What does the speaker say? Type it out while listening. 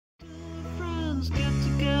friends get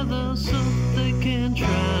together so they can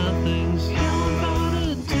try things. Yell about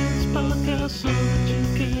it, it's podcast so that you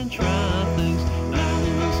can try things. Now we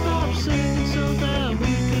will stop singing so that we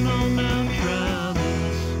can all now try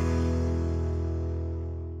this.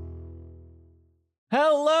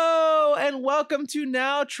 Hello and welcome to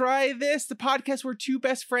Now Try This, the podcast where two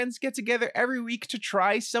best friends get together every week to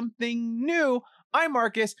try something new. I'm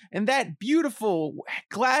Marcus, and that beautiful,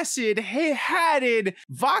 glassed, hatted,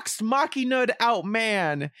 vox machina'd out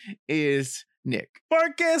man is Nick.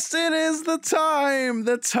 Marcus, it is the time.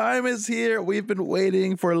 The time is here. We've been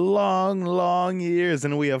waiting for long years,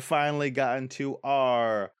 and we have finally gotten to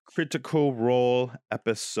our Critical Role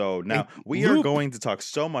episode. Now, we are going to talk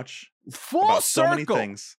so much about so many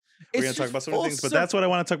things. We're going to talk about so many things, but that's what I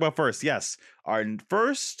want to talk about first. Yes, our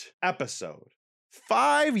first episode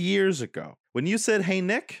 5 years ago. When you said, "Hey,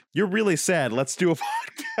 Nick, you're really sad. Let's do a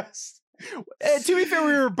podcast." To be fair,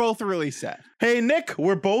 we were both really sad. Hey, Nick,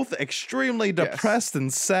 we're both extremely depressed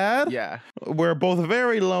and sad. Yeah. We're both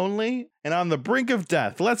very lonely and on the brink of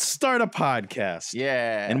death. Let's start a podcast.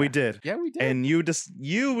 Yeah. And we did. Yeah, we did. And you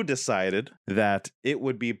decided that it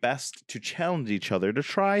would be best to challenge each other to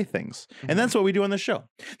try things. And that's what we do on the show.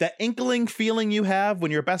 That inkling feeling you have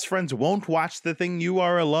when your best friends won't watch the thing you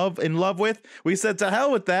are in love with, we said, to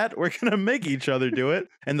hell with that. We're going to make each other do it.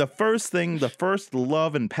 And the first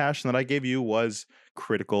love and passion that I gave you was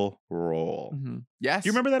Critical Role. Yes. Do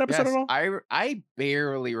you remember that episode at all? I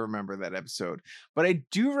barely remember that episode, but I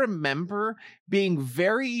do remember being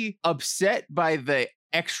very upset by the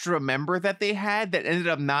extra member that they had that ended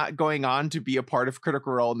up not going on to be a part of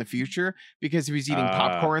Critical Role in the future because he was eating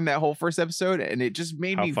popcorn that whole first episode, and it just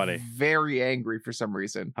made me very angry for some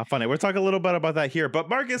reason. How funny. We'll talk a little bit about that here, but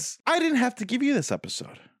Marcus, I didn't have to give you this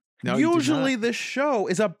episode. No, usually this show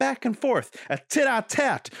is a back and forth, a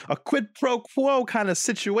tit-a-tat, a quid pro quo kind of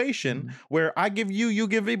situation where I give you, you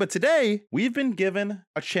give me. But today we've been given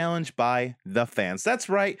a challenge by the fans. That's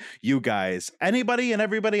right, you guys. Anybody and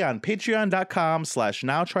everybody on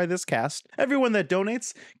patreon.com/nowtrythiscast. Everyone that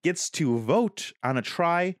donates gets to vote on a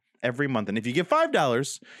try every month. And if you give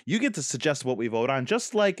 $5, you get to suggest what we vote on,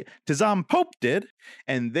 just like Tizam Pope did.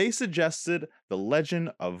 And they suggested The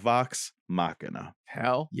Legend of Vox Machina.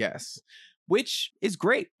 Hell yes. Which is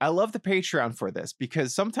great. I love the Patreon for this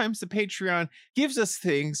because sometimes the Patreon gives us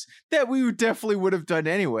things that we definitely would have done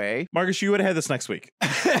anyway. Marcus, you would have had this next week.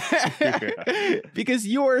 Because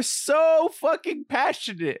you are so fucking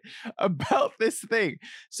passionate about this thing.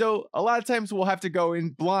 So a lot of times we'll have to go in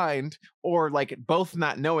blind or like both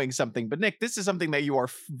not knowing something. But Nick, this is something that you are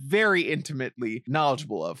very intimately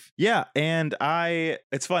knowledgeable of. Yeah, and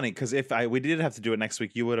it's funny because if we did have to do it next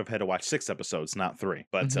week, you would have had to watch 6 episodes, not 3.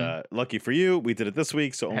 But lucky for you, we did it this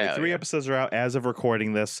week, so only 3 episodes are out as of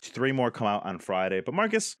recording this. 3 more come out on Friday. But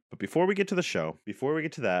Marcus, before we get to the show, before we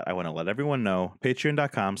get to that, I want to let everyone know,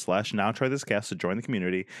 patreon.com/nowtrythiscast to join the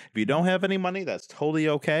community. If you don't have any money, that's totally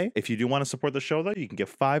okay. If you do want to support the show, though, you can give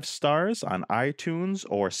 5 stars on iTunes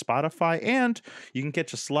or Spotify, and you can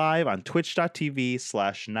catch us live on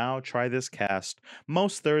twitch.tv/nowtrythiscast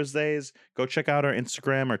most Thursdays. Go check out our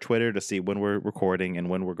Instagram or Twitter to see when we're recording and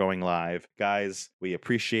when we're going live. Guys, we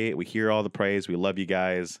appreciate, we hear all the praise. We love you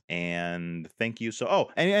guys, and thank you.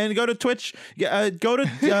 So, and go to Twitch. Go to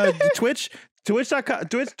Twitch.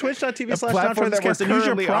 Twitch.tv/nowtrythiscast and use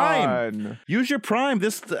your Prime. Use your Prime.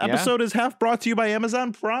 This episode is half brought to you by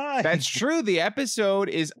Amazon Prime. That's true. The episode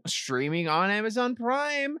is streaming on Amazon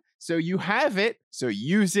Prime. So you have it. So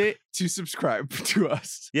use it to subscribe to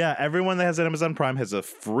us. Yeah, everyone that has an Amazon Prime has a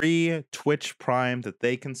free Twitch Prime that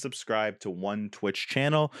they can subscribe to one Twitch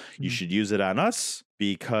channel. You should use it on us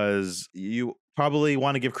because you probably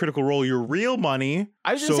want to give Critical Role your real money.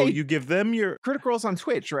 I was say, you give them your Critical Role's on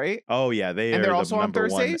Twitch, right? Oh yeah, they're also on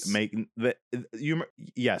Thursdays.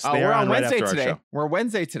 Yes, they are on Wednesday today. We're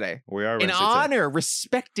Wednesday today. We are in honor,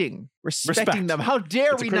 respecting them. How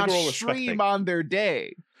dare we not stream on their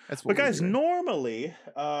day? That's what. But guys, normally,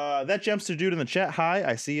 that Jemster dude in the chat. Hi,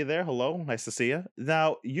 I see you there. Hello, nice to see you.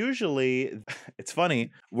 Now, usually, it's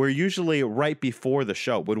funny. We're usually right before the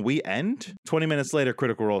show. When we end, 20 minutes later,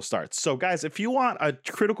 Critical Role starts. So, guys, if you want a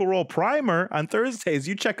Critical Role primer on Thursdays,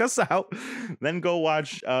 you check us out. Then go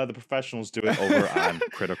watch the professionals do it over on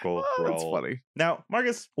Critical Role. That's funny. Now,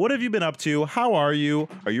 Marcus, what have you been up to? How are you?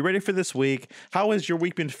 Are you ready for this week? How has your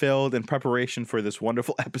week been filled in preparation for this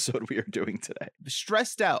wonderful episode we are doing today?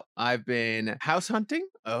 Stressed out. Well, I've been house hunting,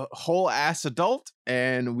 a whole ass adult,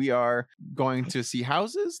 and we are going to see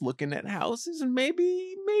houses, looking at houses, and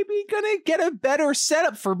maybe gonna get a better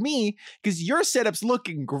setup for me because your setup's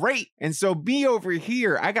looking great. And so me over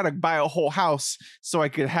here, I gotta buy a whole house so I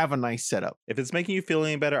could have a nice setup. If it's making you feel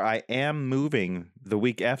any better, I am moving the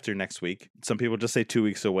week after next week. Some people just say 2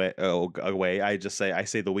 weeks away. I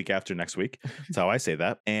say the week after next week. That's how I say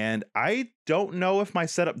that. And I don't know if my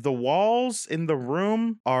setup, the walls in the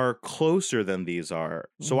room are closer than these are.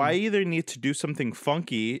 So I either need to do something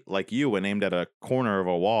funky like you and aimed at a corner of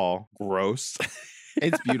a wall. Gross.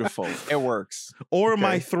 It's beautiful. It works. Or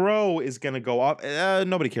my throw is going to go off.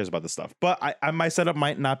 Nobody cares about this stuff. But my setup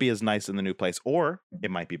might not be as nice in the new place. Or it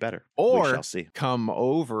might be better. Or we shall see. Come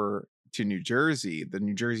over to New Jersey, the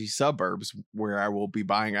New Jersey suburbs, where I will be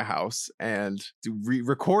buying a house and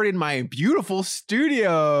record in my beautiful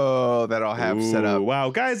studio that I'll have set up. Wow,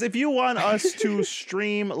 guys, if you want us to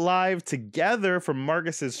stream live together from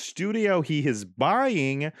Marcus's studio he is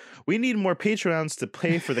buying, we need more Patreons to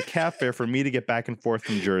pay for the cab fare for me to get back and forth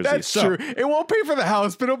from Jersey. That's true. It won't pay for the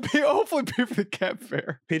house, but hopefully pay for the cab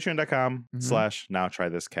fare.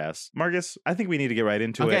 Patreon.com/NowTryThisCast. Marcus, I think we need to get right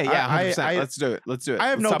into it. Okay, yeah, 100%. Let's do it. Let's do it. I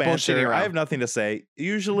have Let's no stop banter. bullshitting around. I have nothing to say.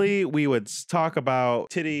 Usually we would talk about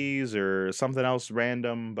titties or something else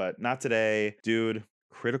random, but not today. Dude,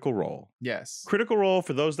 Critical Role. Yes. Critical Role,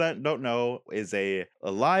 for those that don't know, is a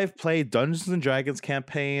live play Dungeons and Dragons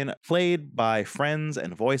campaign played by friends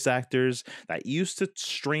and voice actors that used to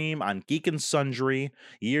stream on Geek and Sundry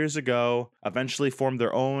years ago, eventually formed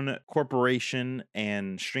their own corporation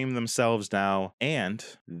and stream themselves now. And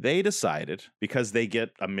they decided, because they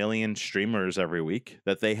get 1 million streamers every week,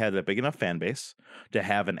 that they had a big enough fan base to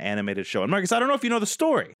have an animated show. And Marcus, I don't know if you know the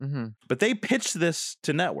story, but they pitched this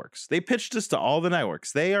to networks. They pitched this to all the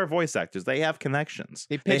networks. They are voice actors. They have connections.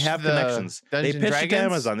 They have connections. They pitched it to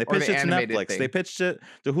Amazon. They pitched it to Netflix. They pitched it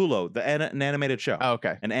to Hulu, an animated show. Oh,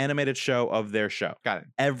 okay. An animated show of their show. Got it.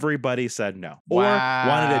 Everybody said no.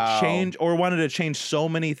 Wow. Or wanted to change so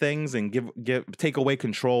many things and take away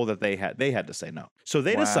control that they had to say no. So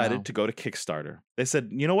they decided to go to Kickstarter. They said,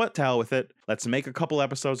 you know what? To hell with it. Let's make a couple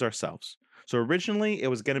episodes ourselves. So originally it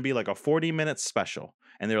was going to be like a 40-minute special.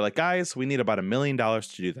 And they were like, guys, we need about $1 million to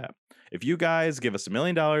do that. If you guys give us $1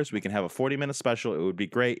 million, we can have a 40-minute special. It would be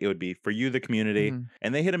great. It would be for you, the community.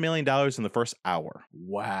 And they hit $1 million in the first hour.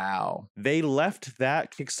 Wow. They left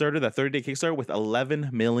that Kickstarter, that 30-day Kickstarter, with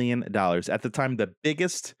 $11 million. At the time, the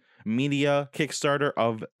biggest media Kickstarter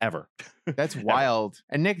of ever. That's wild.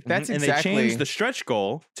 And Nick, that's and exactly. And they changed the stretch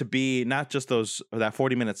goal to be not just that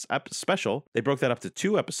 40 minutes special. They broke that up to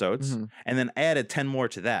 2 episodes and then added 10 more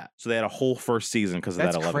to that. So they had a whole first season because of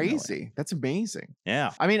that 11 million. That's crazy. That's amazing.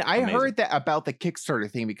 Yeah. I mean, I heard that about the Kickstarter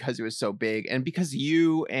thing because it was so big and because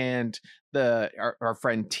you and our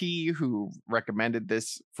friend T, who recommended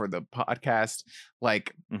this for the podcast,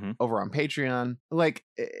 like over on Patreon, like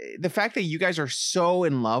the fact that you guys are so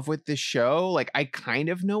in love with this show, like I kind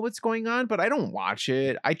of know what's going on, but I don't watch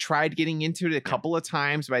it. I tried getting into it a couple of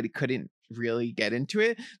times, but I couldn't really get into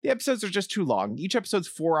it. The episodes are just too long. Each episode's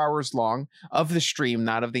 4 hours long of the stream,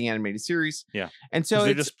 not of the animated series. Yeah. And so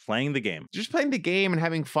they're just playing the game. Just playing the game and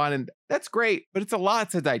having fun, and that's great, but it's a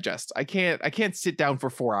lot to digest. I can't sit down for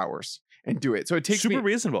 4 hours and do it. So it takes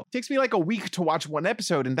reasonable. It takes me like a week to watch one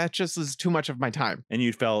episode, and that just is too much of my time. And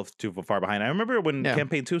you fell too far behind. I remember when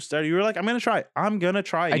campaign 2 started, you were like, I'm gonna try. And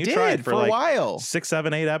you did, tried for a like while. 6,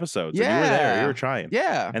 7, 8 episodes. Yeah. And you were there. You were trying.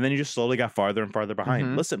 Yeah. And then you just slowly got farther and farther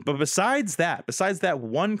behind. Listen, but besides that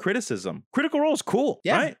one criticism, Critical Role is cool.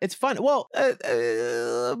 Yeah, right? It's fun. Well,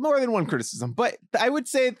 more than one criticism, but I would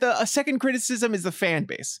say a second criticism is the fan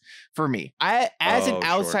base for me. As an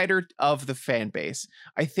outsider of the fan base,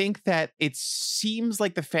 I think that it seems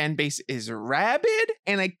like the fan base is rabid,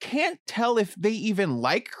 and I can't tell if they even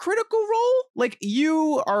like Critical Role. Like,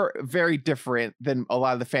 you are very different than a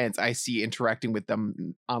lot of the fans I see interacting with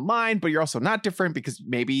them online, but you're also not different because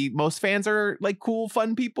maybe most fans are like cool,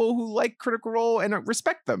 fun people who like Critical Role and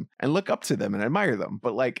respect them and look up to them and admire them.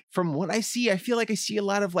 But like, from what I see, I feel like I see a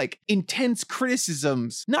lot of like intense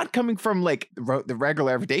criticisms, not coming from like the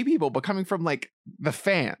regular everyday people, but coming from like the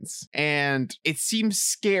fans. And it seems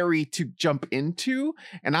scary to jump into.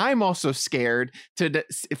 And I'm also scared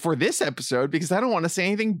for this episode because I don't want to say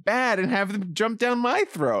anything bad and have them jump down my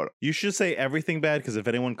throat. You should say everything bad, because if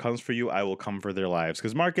anyone comes for you, I will come for their lives.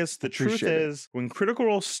 Because Marcus, the truth is, when Critical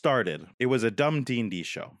Role started, it was a dumb D&D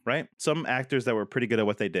show, right? Some actors that were pretty good at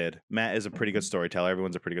what they did. Matt is a pretty good storyteller.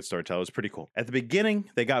 Everyone's a pretty good storyteller. It was pretty cool. At the beginning,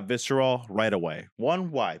 they got visceral right away.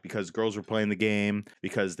 Why? Because girls were playing the game,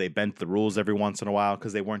 because they bent the rules every once once in a while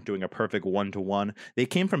because they weren't doing a perfect 1-to-1. They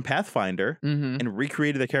came from Pathfinder and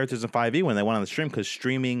recreated the characters in 5e when they went on the stream, because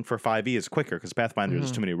streaming for 5e is quicker because Pathfinder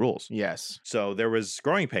there's too many rules. Yes. So there was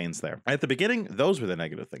growing pains there. At the beginning, those were the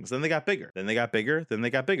negative things. Then they got bigger. Then they got bigger. Then they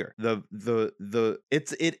got bigger.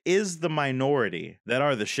 It is the minority that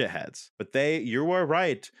are the shitheads. But you are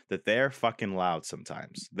right that they're fucking loud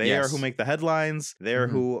sometimes. They are who make the headlines. They're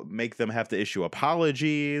who make them have to issue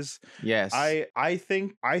apologies. Yes. I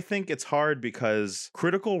think it's hard because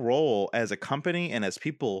Critical Role as a company and as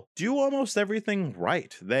people do almost everything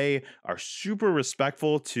right. They are super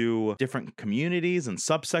respectful to different communities and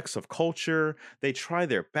subsects of culture. They try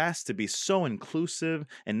their best to be so inclusive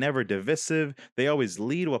and never divisive. They always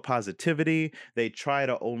lead with positivity. They try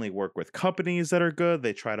to only work with companies that are good.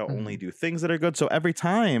 They try to only do things that are good. So every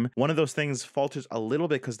time one of those things falters a little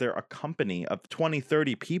bit because they're a company of 20,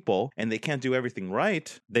 30 people and they can't do everything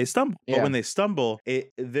right, they stumble. Yeah. But when they stumble,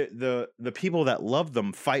 the people that love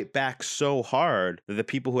them fight back so hard that the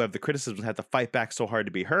people who have the criticisms have to fight back so hard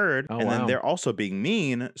to be heard. Then they're also being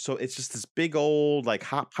mean. So it's just this big old like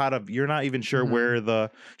hot pot of, you're not even sure where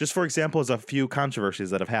just for example, is a few controversies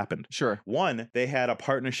that have happened. Sure. One, they had a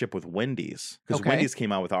partnership with Wendy's because Wendy's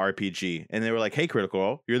came out with an RPG and they were like, hey, Critical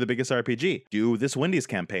Role, you're the biggest RPG. Do this Wendy's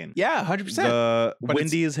campaign. Yeah, 100%. The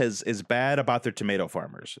Wendy's is bad about their tomato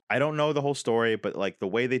farmers. I don't know the whole story, but like the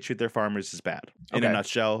way they treat their farmers is bad. In a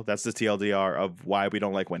nutshell, that's the TLDR of why we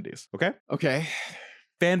don't like Wendy's. Okay.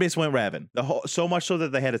 Fan base went rabid. So much so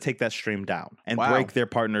that they had to take that stream down and break their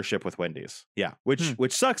partnership with Wendy's. Yeah, which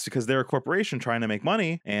sucks because they're a corporation trying to make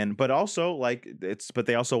money, but also but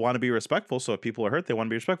they also want to be respectful. So if people are hurt, they want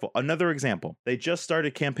to be respectful. Another example: they just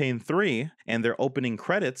started campaign 3, and their opening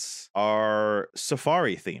credits are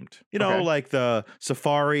safari themed. You know, like the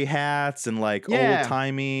safari hats and like old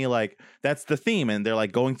timey, like that's the theme. And they're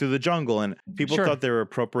like going through the jungle, and people thought they were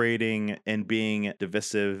appropriating and being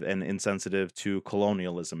divisive and insensitive to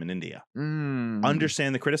colonialism in India.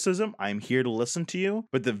 Understand the criticism. I'm here to listen to you.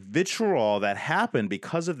 But the vitriol that happened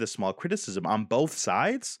because of this small criticism on both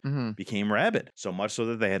sides became rabid. So much so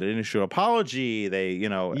that they had an issue apology.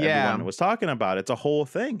 Everyone was talking about it. It's a whole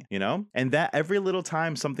thing, and that every little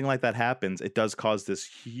time something like that happens, it does cause this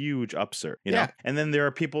huge upset, you know? And then there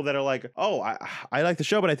are people that are like, oh, I like the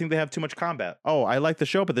show, but I think they have too much combat. Oh, I like the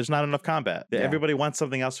show, but there's not enough combat. Everybody wants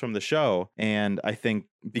something else from the show. And I think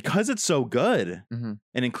because it's so good and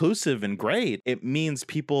inclusive and great, it means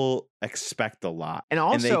people expect a lot. And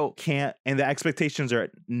also and the expectations are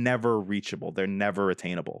never reachable. They're never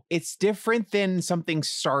attainable. It's different than something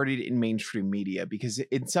started in mainstream media, because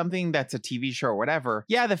it's something that's a TV show or whatever.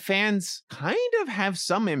 Yeah, the fans kind of have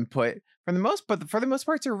some input. For the most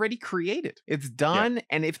part, it's already created. It's done,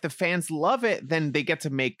 and if the fans love it, then they get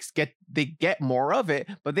more of it,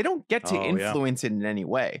 but they don't get to influence it in any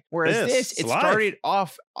way. Whereas it started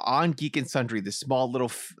off on Geek and Sundry, this small little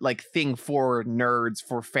thing for nerds,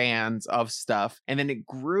 for fans of stuff, and then it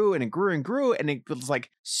grew and it grew and grew, and it was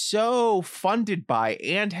like so funded by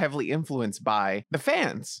and heavily influenced by the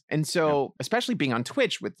fans. And so, especially being on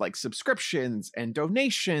Twitch with like subscriptions and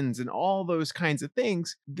donations and all those kinds of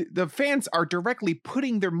things, the fans are directly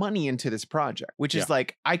putting their money into this project, which is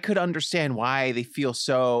like, I could understand why they feel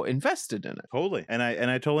so invested in it. Totally. And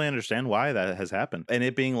I totally understand why that has happened. And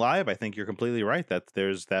it being live, I think you're completely right that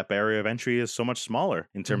there's that barrier of entry is so much smaller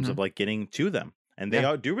in terms of like getting to them. And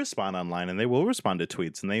they do respond online, and they will respond to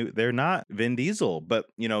tweets, and they're not Vin Diesel, but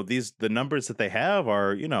the numbers that they have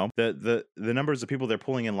are, the numbers of people they're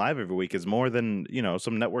pulling in live every week is more than,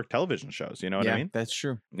 some network television shows. You know what I mean? That's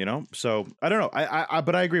true. So I don't know.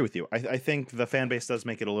 But I agree with you. I think the fan base does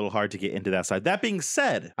make it a little hard to get into that side. That being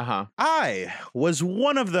said, I was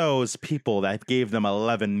one of those people that gave them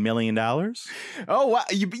 $11 million. Oh, wow.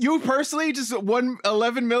 You personally just won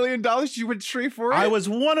 $11 million? You went straight for it? I was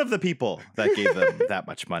one of the people that gave them that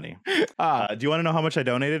much money. Do you want to know how much I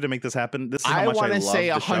donated to make this happen? This is how much I want to say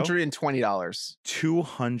 $120.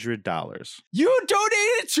 $200. You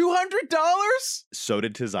donated $200? So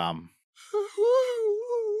did Tizam.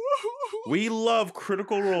 We love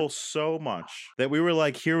Critical Role so much that we were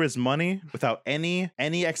like, here is money without any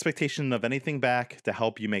expectation of anything back to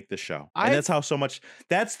help you make the show. And that's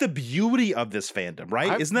that's the beauty of this fandom,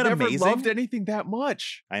 right? Isn't that amazing? I've never loved anything that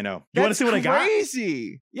much. I know. You want to see what I got?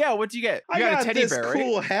 Crazy. Yeah, what do you get? You got a teddy bear, right?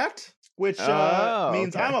 Cool hat, which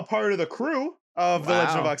means I'm a part of the crew of The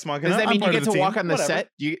Legend of Vox Machina. Does that mean you get to walk on the set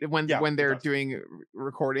when they're doing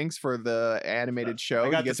recordings for the animated show?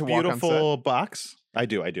 I got this beautiful box. I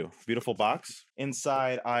do. Beautiful box.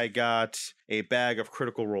 Inside, I got a bag of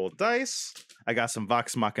Critical Role dice. I got some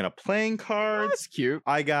Vox Machina playing Oh, cards. that's cute.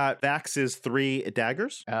 I got Vax's 3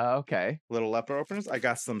 daggers, Okay. little letter openers. I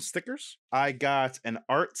got some stickers. I got an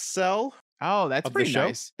art cell. Oh, that's Of the pretty show?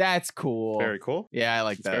 nice. That's cool. Very cool. Yeah, I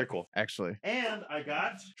like It's that. very cool. Actually. And I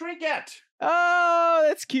got Trinket. Oh,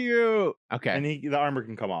 that's cute. Okay. And the armor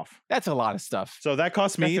can come off. That's a lot of stuff. So that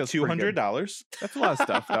cost That me feels pretty good. $200. That's a lot of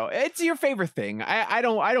stuff, though. It's your favorite thing. I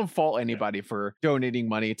don't fault anybody for donating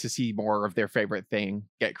money to see more of their favorite thing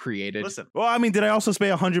get created. Listen. Well, I mean, did I also pay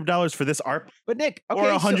 $100 for this art But Nick, okay,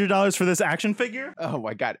 or $100 for this action figure? oh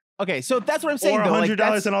my god. Okay, so that's what I'm saying. Or though. $100 Like,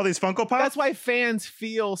 that's, in all these Funko Pops? that's why fans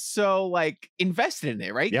feel so like invested in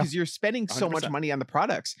it, right? Yeah. Because you're spending so much 100%. money on the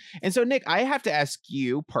products. And so, Nick, I have to ask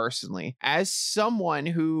you personally, as someone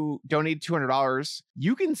who donated $200,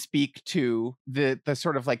 you can speak to the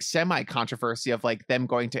sort of like semi controversy of like them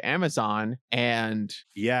going to Amazon and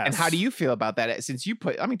Yes. how do you feel about that? Since you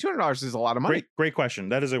put, I mean, $200 is a lot of money. Great question.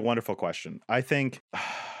 That is a wonderful question. I think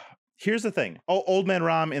here's the thing. Oh, Old Man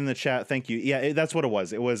Ram in the chat. Thank you. Yeah, that's what it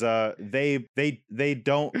was. It was they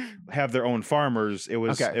don't have their own farmers. It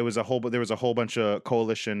was Okay. there was a whole bunch of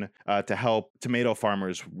coalition to help tomato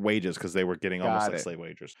farmers wages because they were getting almost Got like it. slave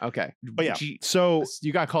wages. Okay. But yeah. Gee, So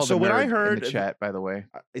you got called so a when I nerd heard in the chat, by the way.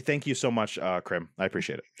 thank you so much, Krim. I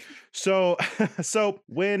appreciate it. So so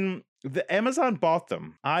when the Amazon bought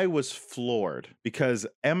them, I was floored because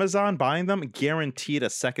Amazon buying them guaranteed a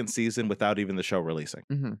second season without even the show releasing.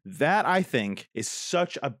 Mhm. That I think is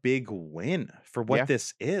such a big win for what Yeah.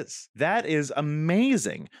 this is. That is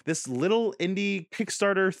amazing. This little indie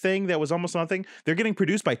Kickstarter thing that was almost nothing. They're getting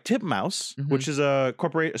produced by Titmouse, Mhm. which is a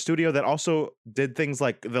studio that also did things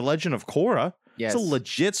like The Legend of Korra. Yes. It's a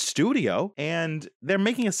legit studio, and they're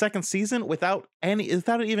making a second season without it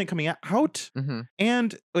even coming out. Mhm.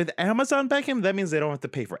 And with Amazon backing, that means they don't have to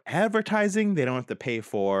pay for advertising. They don't have to pay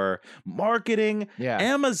for marketing. Yeah.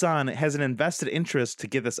 Amazon has an invested interest to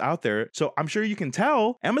get this out there. So I'm sure you can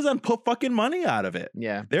tell Amazon put fucking money out of it.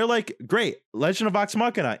 Yeah. They're like, great, Legend of Vox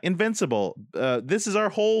Machina, Invincible. This is our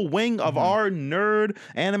whole wing of Mhm. our nerd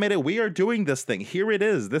animated. We are doing this thing. Here it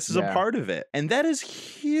is. This is a Yeah. part of it. And that is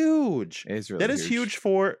huge. It is really That is huge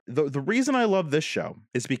for the reason I love this show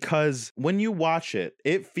is because when you watch it,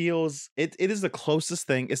 it feels it is the closest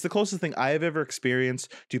thing. It's the closest thing I have ever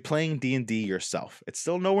experienced to playing D&D yourself. It's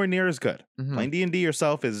still nowhere near as good. Mhm. Playing D&D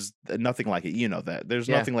yourself is nothing like it. You know that. There's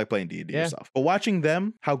Yeah. nothing like playing D&D Yeah. yourself. But watching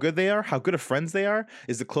them, how good they are, how good of friends they are,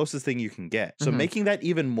 is the closest thing you can get. So Mhm. making that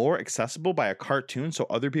even more accessible by a cartoon so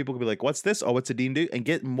other people can be like, what's this? Oh, it's a D&D, and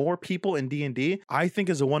get more people in D&D, I think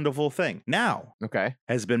is a wonderful thing. Now, Okay.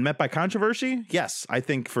 has it been met by controversy? Yes, I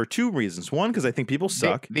think for two reasons. One, because I think people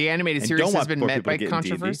suck. The animated and series don't has want been more met people by to get in D&D.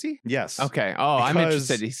 controversy? Yes. Okay. Oh, I'm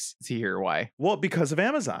Because- interested to hear why. Well, because of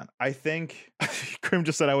Amazon. I think Krim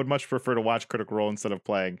just said I would much prefer to watch Critical Role instead of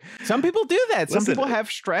playing. Some people do that. Some Listen, people have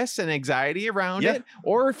stress and anxiety around Yeah. it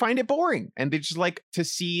or find it boring and they just like to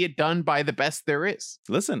see it done by the best there is.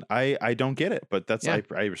 Listen, I don't get it, but that's Yeah.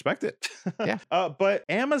 I respect it. Yeah. But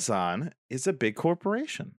Amazon is a big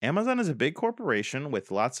corporation. Amazon is a big corporation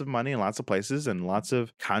with lots of money in lots of places and lots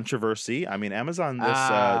of controversy. I mean, Amazon this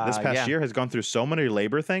past yeah. year has gone through so many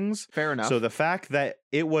labor things. Fair enough. So the fact that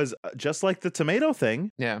it was just like the tomato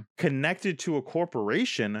thing, yeah. connected to a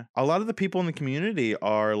corporation, a lot of the people in the community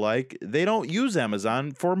are like, they don't use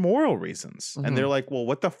Amazon for moral reasons. Mhm. And they're like, well,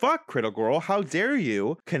 what the fuck, Critical Role? How dare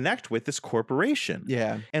you connect with this corporation?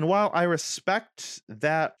 Yeah. And while I respect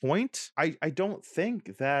that point, I don't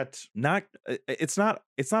think that it's not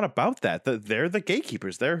about that. They're the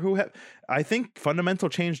gatekeepers. They're who have. I think fundamental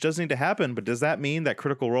change does need to happen, but does that mean that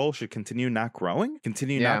Critical Role should continue not growing,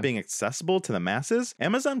 continue Yeah. not being accessible to the masses?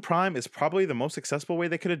 Amazon Prime is probably the most accessible way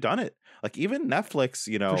they could have done it. Like even Netflix,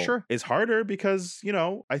 sure. is harder because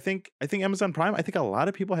I think Amazon Prime. I think a lot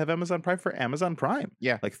of people have Amazon Prime for Amazon Prime.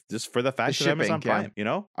 Yeah. like just for the fact The of Amazon shipping,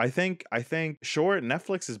 yeah. Prime. I think sure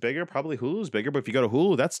Netflix is bigger, probably Hulu's bigger, but if you go to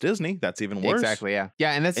Hulu, that's Disney. That's even worse. Exactly. Yeah.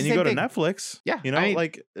 Yeah. And that's And the you same go thing. to Netflix, Yeah, you know, I mean-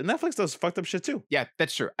 like Netflix does fucked up shit too. Yeah,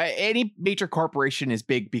 that's true. Any major corporation is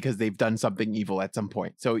big because they've done something evil at some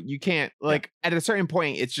point. So you can't at a certain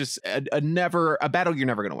point, it's just a battle you're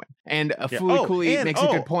never going to win. And Yeah. Fooey Oh, Cooley and- makes a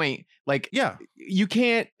good point. Like, Yeah, you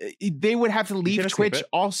can't. They would have to leave can't escape Twitch it.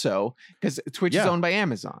 also because Twitch is Yeah. owned by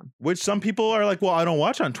Amazon. which some people are like, well, I don't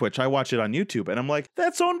watch on Twitch. I watch it on YouTube, and I'm like,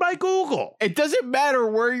 that's owned by Google. It doesn't matter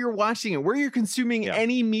where you're watching it, where you're consuming Yeah.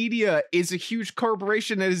 any media is a huge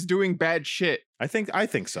corporation that is doing bad shit. I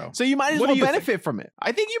think so. So you might as What well do you think? benefit from it.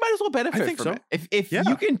 I think you might as well benefit think from so. it. If Yeah.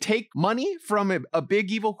 you can take money from a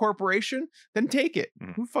big evil corporation, then take it.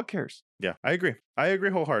 Mhm. Who the fuck cares? Yeah, I agree. I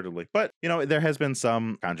agree wholeheartedly. But, there has been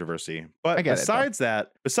some controversy. But I get it, though.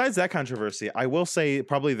 besides that controversy, I will say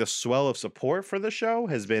probably the swell of support for the show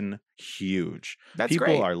has been huge. That's People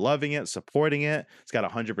great. are loving it, supporting it. It's got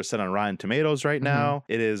 100% on Rotten Tomatoes right Mhm. now.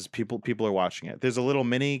 It is people are watching it. There's a little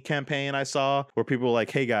mini campaign I saw where people were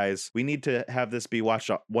like, "Hey guys, we need to have this be watched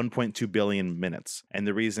 1.2 billion minutes." And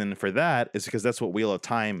the reason for that is because that's what Wheel of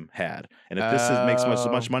Time had. And if this makes as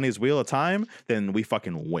much money as Wheel of Time, then we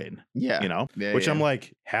fucking win. Yeah. Yeah, which I'm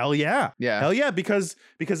like, hell yeah. Yeah. Hell yeah, because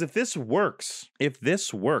if this works,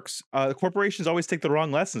 corporations always take the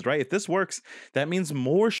wrong lessons, right? If this works, that means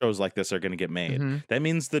more shows like this are going to get made. Mhm. That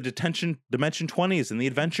means the Dimension 20s and the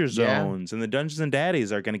Adventure Yeah. Zones and the Dungeons and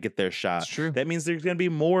Daddies are going to get their shot. It's true. That means there's going to be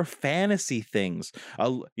more fantasy things. A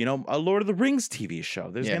Lord of the Rings TV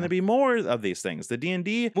show. There's Yeah. going to be more of these things. The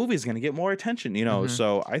D&D movie is going to get more attention, Mhm.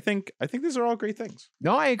 So I think these are all great things.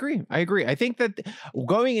 No, I agree. I think that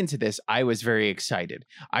going into this, I was very excited.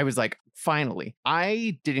 I was like, finally.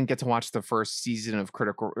 I didn't get to watch the first season of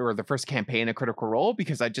the first campaign of Critical Role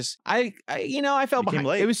because I fell You came behind.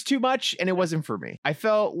 late. It was too much and it wasn't for me. I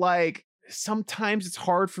felt like sometimes it's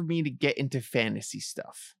hard for me to get into fantasy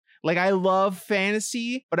stuff. Like, I love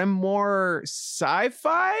fantasy, but I'm more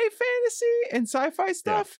sci-fi fantasy and sci-fi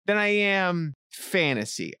stuff than I am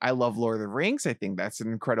fantasy. I love Lord of the Rings. I think that's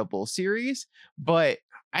an incredible series, but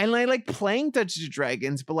I like playing Dungeons and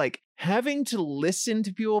Dragons, but like having to listen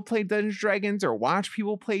to people play Dungeons and Dragons or watch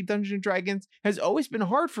people play Dungeons and Dragons has always been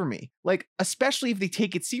hard for me. Like, especially if they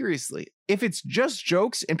take it seriously. If it's just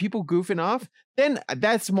jokes and people goofing off, then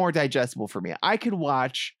that's more digestible for me. I could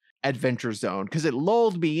watch Adventure Zone because it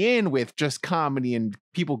lulled me in with just comedy and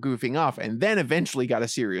people goofing off, and then eventually got a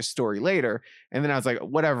serious story later. And then I was like,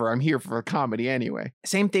 whatever, I'm here for comedy anyway.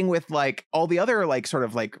 Same thing with like all the other like sort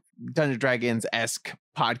of like Dungeons and Dragons-esque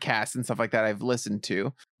podcasts and stuff like that I've listened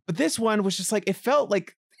to. But this one was just like, it felt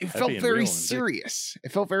Heavy and very real and big. serious.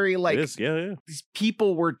 It felt very like It is, yeah. these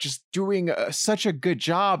people were just doing such a good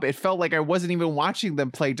job. It felt like I wasn't even watching them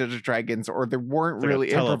play Dungeons and Dragons, or they weren't It's like a really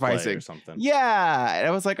teleplay improvising. or something. Yeah, and I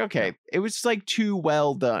was like, okay, it was just like too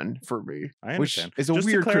well done for me. I Which understand. is a Just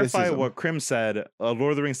weird to clarify criticism. what Krim said, a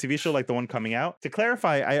Lord of the Rings TV show like the one coming out. To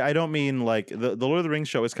clarify, I don't mean like the Lord of the Rings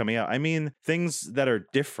show is coming out. I mean things that are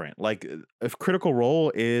different. Like if Critical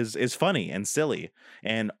Role is funny and silly,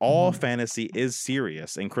 and all fantasy is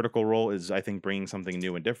serious, and Critical Role is, I think, bringing something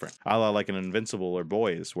new and different. A la like an Invincible or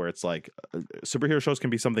Boys, where it's like superhero shows can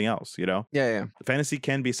be something else, Yeah. Fantasy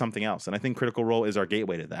can be something else. And I think Critical Role is our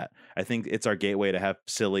gateway to that. I think it's our gateway to have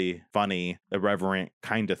silly, funny, irreverent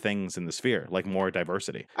kind of things in the sphere, like more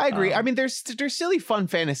diversity. I agree. I mean, there's silly, fun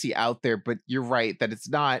fantasy out there, but you're right that it's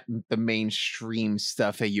not the mainstream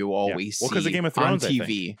stuff that you always Well, see 'cause of Game of Thrones, I on think.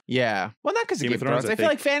 TV. Yeah. Well, not because of Game of Thrones. I I feel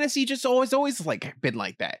like think. fantasy just always like been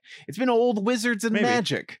like that. It's been old wizards and Maybe.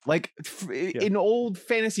 magic. Like in old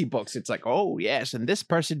fantasy books, it's like, oh yes, and this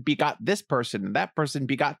person begot this person, and that person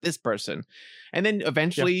begot this person. And then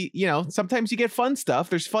eventually, sometimes you get fun stuff.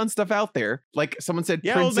 There's fun stuff out there. Like someone said,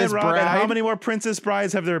 Yeah, Old Man Princess Rob, and how Bride. many more Princess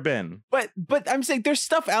Brides have there been? But I'm saying there's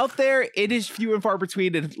stuff out there. It is few and far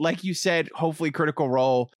between. And like you said, hopefully Critical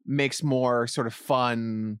Role makes more sort of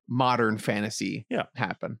fun, modern fantasy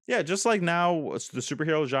happen. Yeah, just like now, the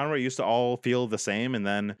superhero genre used to all feel the same, and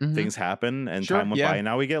then things happen and Sure, time went yeah. by. And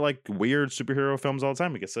now we get like weird superhero films all the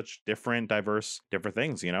time. We get such different, diverse, different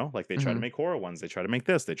things, Like they try to make horror ones. They try to make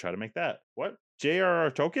this. They try to make that. What? J.R.R.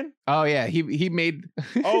 Tolkien? Oh yeah, he made.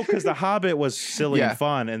 Oh, because The Hobbit was silly Yeah. and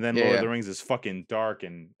fun, and then Yeah, Lord yeah. of the Rings is fucking dark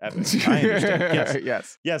and epic. I understand.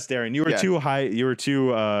 Yes. Yes, Darren, you were Yeah. too high. You were too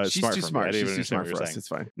She's smart too for me. I smart. didn't She's even too understand smart what you for were us. saying. It's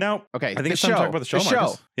fine. Now, Okay, I think it's time to talk about the show,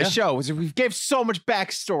 Marcus. The show is we gave so much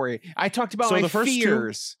backstory. I talked about So my the first two-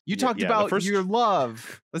 fears. You talked yeah, the about first- your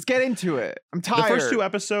love. Let's get into it. I'm tired. The first two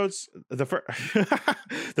episodes,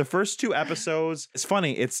 the first two episodes, it's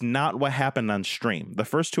funny, it's not what happened on stream. The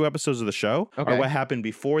first two episodes of the show Okay. are what happened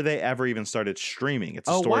before they ever even started streaming. It's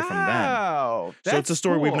a Oh, story from them. wow. So it's a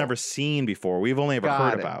story we've cool. never seen before. We've only ever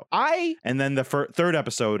Got heard it. about. I And then the third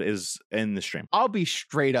episode is in the stream. I'll be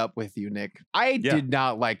straight up with you, Nick. I Yeah. did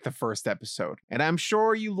not like the first episode, and I'm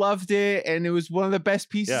sure you loved it, and it was one of the best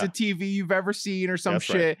pieces Yeah. of TV you've ever seen, or some That's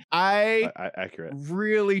right. shit. I Accurate.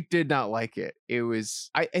 really did not like it. It was,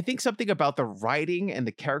 I think something about the writing and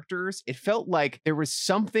the characters, it felt like there was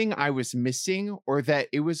something I was missing, or that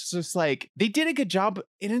it was just like they did a good job.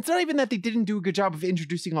 And it's not even that they didn't do a good job of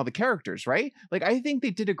introducing all the characters, right? Like, I think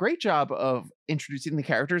they did a great job of introducing the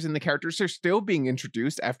characters, and the characters are still being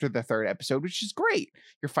introduced after the third episode, which is great.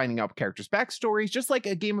 You're finding out characters' backstories, just like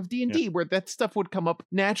a game of D&D, where that stuff would come up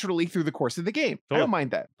naturally through the course of the game. I don't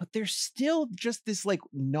mind that. But there's still just this like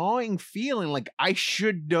gnawing feeling like I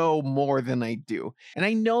should know more than I do. And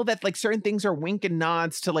I know that like certain things are wink and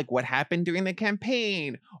nods to like what happened during the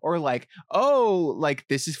campaign, or like, oh, like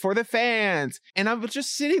this is for the fans. And I was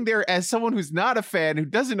just sitting there as someone who's not a fan, who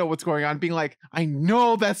doesn't know what's going on, being like, I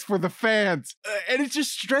know that's for the fans. And it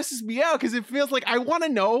just stresses me out because it feels like I want to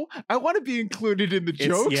know. I want to be included in the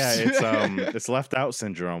jokes. It's left out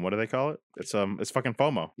syndrome. What do they call it? It's fucking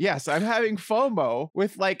FOMO. Yes, I'm having FOMO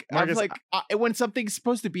with like, Marcus, when something's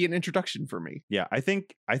supposed to be an introduction for me. Yeah, I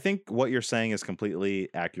think what you're saying is completely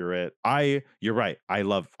accurate. You're right. I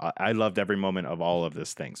loved every moment of all of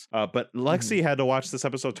these things. But Lexi had to watch this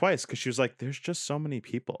episode twice because she was like, there's just so many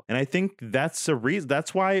people. And I think that's the reason.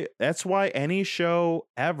 That's why any show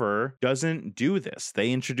ever doesn't do this.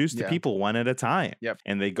 They introduce the people one at a time. Yep.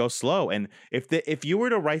 And they go slow. And if you were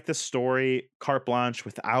to write this story carte blanche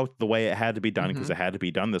without the way it had to be done, because it had to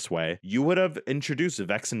be done this way, you would have introduced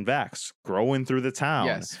Vex and Vax growing through the town.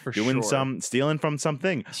 Yes, for doing sure. Stealing from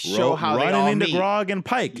something, Show how they all running into meet. Grog and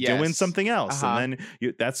Pike, doing Yes. something else. And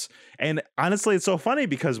then and honestly, it's so funny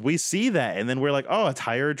because we see that and then we're like, oh,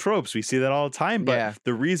 tired tropes. We see that all the time. But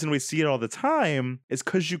the reason we see it all the time is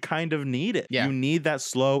because you kind of need it. Yeah. You need that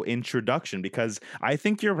slow introduction, because I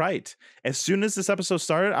think you're right. As soon as this episode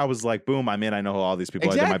started, I was like, boom, I'm in. I know who all these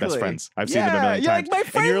people are. They're my best friends. I've seen them a million you're times. like, my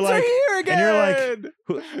friends you're like, are here again. And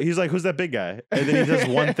you're like, he's like, who's that big guy? And then he does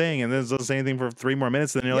one thing and then does the same thing for 3 more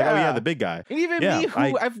minutes. And then you're like, oh yeah, the big guy. And even me,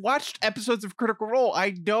 who I've watched episodes of Critical Role,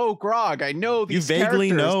 I know Grog. I know these vaguely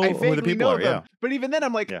characters. know I who the people know are, them. yeah. But even then,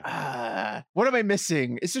 I'm like, what am I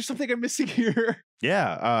missing? Is there something I'm missing here?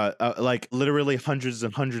 Yeah, like literally hundreds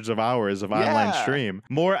and hundreds of hours of online stream.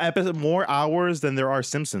 More hours than there are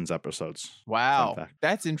Simpsons episodes. Wow,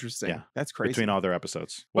 that's interesting. Yeah, that's crazy. Between all their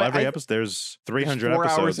episodes. Well, every episode there's 300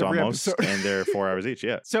 episodes almost, and they're 4 hours each.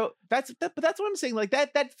 Yeah. So that's what I'm saying. Like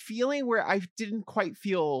that feeling where I didn't quite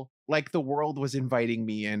feel like the world was inviting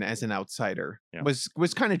me in as an outsider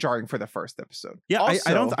was kind of jarring for the first episode. Yeah,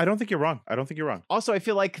 also, I don't think you're wrong. I don't think you're wrong. Also, I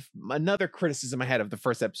feel like another criticism I had of the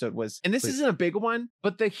first episode was, and this isn't a big one,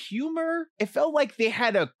 but the humor, it felt like they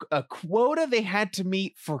had a quota they had to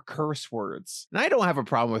meet for curse words. And I don't have a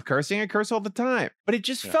problem with cursing. I curse all the time. But it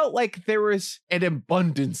just felt like there was an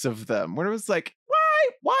abundance of them, where it was like,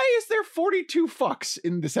 why is there 42 fucks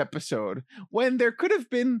in this episode when there could have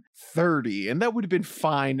been 30 and that would have been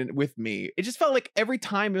fine with me? It just felt like every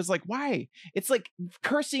time it was like, why? It's like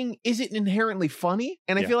cursing isn't inherently funny.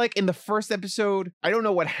 And I feel like in the first episode, I don't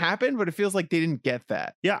know what happened, but it feels like they didn't get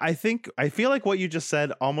that. Yeah, I feel like what you just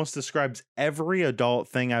said almost describes every adult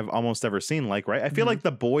thing I've almost ever seen. Like, right? I feel like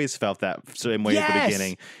The Boys felt that same way at the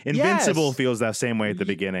beginning. Invincible feels that same way at the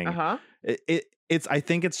beginning. I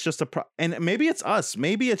think it's just and maybe it's us.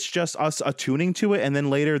 Maybe it's just us attuning to it, and then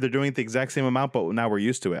later they're doing the exact same amount, but now we're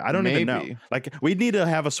used to it. I don't even know. Like, we'd need to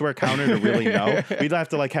have a swear counter to really know. We'd have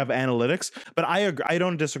to like have analytics. But I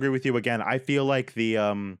don't disagree with you. Again, I feel like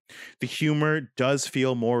the humor does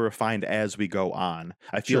feel more refined as we go on.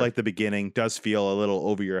 I feel like the beginning does feel a little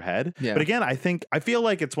over your head. Yeah. But again, I feel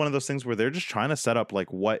like it's one of those things where they're just trying to set up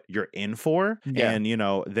like what you're in for. Yeah. And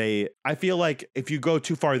I feel like if you go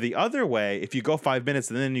too far the other way, if you go 5 minutes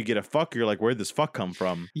and then you get a fuck, you're like, where'd this fuck come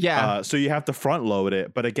from? Yeah. So you have to front load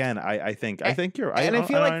it. But again, I think you're right. And I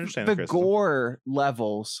feel like the gore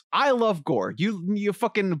levels, I love gore. You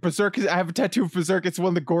fucking Berserk, I have a tattoo of Berserk. It's one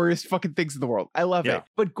of the goriest fucking things in the world. I love it.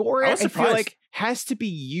 But gore, I feel like has to be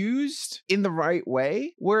used in the right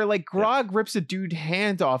way, where like Grog rips a dude's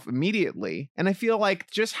hand off immediately, and I feel like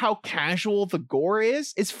just how casual the gore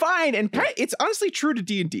is fine, and it's honestly true to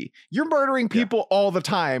D&D. You're murdering people all the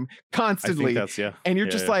time, constantly, and you're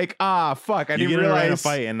just like, fuck, I didn't realize in a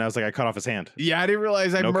fight, and I was like, I cut off his hand. Yeah, I didn't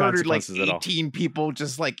realize I murdered like 18 people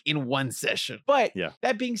just like in one session. But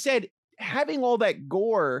that being said, having all that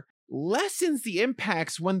gore lessens the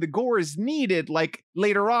impacts when the gore is needed, like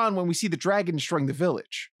later on when we see the dragon destroying the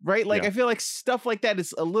village, right? Like, I feel like stuff like that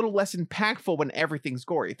is a little less impactful when everything's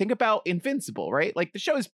gory. Think about Invincible, right? Like, the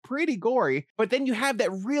show is pretty gory, but then you have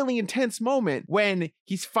that really intense moment when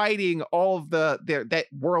he's fighting all of that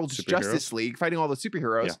world's Justice League, fighting all the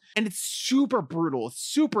superheroes, and it's super brutal, it's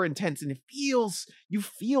super intense, and you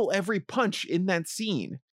feel every punch in that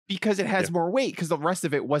scene, because it has more weight, because the rest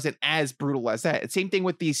of it wasn't as brutal as that. Same thing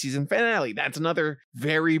with the season finale. That's another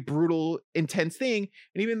very brutal, intense thing.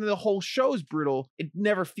 And even though the whole show's brutal, it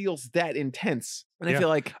never feels that intense. And I feel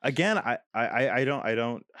like, again, I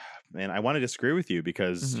don't and I want to disagree with you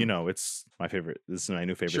because Mhm. it's my favorite. This is my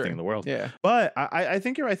new favorite Sure. thing in the world. Yeah. But I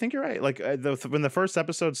think you're right. Like when the first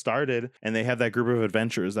episode started and they have that group of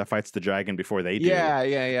adventurers that fights the dragon before they do. Yeah.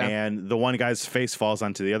 And the one guy's face falls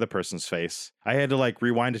onto the other person's face. I had to like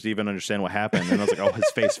rewind it to even understand what happened. And I was like, oh, his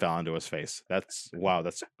face fell onto his face. That's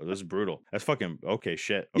brutal. That's fucking okay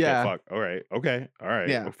shit. Okay, Yeah. fuck. All right. Okay. All right.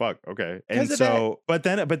 Yeah. Oh, fuck. Okay. 'Cause And of so but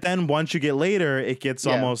then once you get later, it gets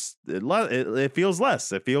Yeah. almost it feels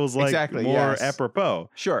less. It feels like Exactly, more yes. apropos.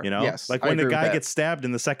 Sure. You know, Yes. like I when the agree with guy that. gets stabbed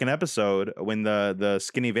in the second episode, when the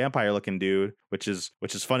skinny vampire looking dude, which is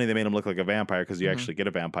funny, they made him look like a vampire because you Mhm. actually get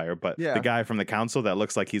a vampire, but Yeah. the guy from the council that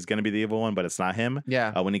looks like he's gonna be the evil one, but it's not him.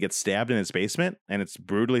 Yeah. When he gets stabbed in his basement and it's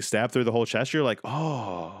brutally stabbed through the whole chest, you're like,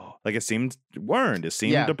 oh, like it seemed earned. It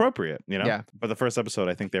seemed Yeah. appropriate, you know. Yeah. But the first episode,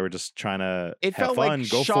 I think they were just trying to It have felt fun,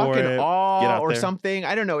 like go shock for and it, get awe out or there. something.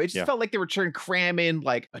 I don't know. It just Yeah. felt like they were trying to cram in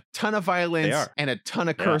like a ton of violence are. and a ton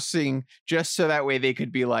of Yeah. cursing just so that way they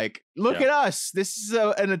could be like, look Yeah. at us. This is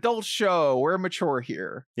an adult show. We're mature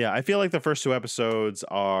here. Yeah, I feel like the first two episodes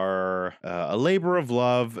are a labor of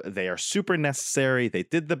love. They are super necessary. They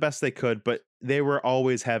did the best they could, but they were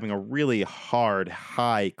always having a really hard,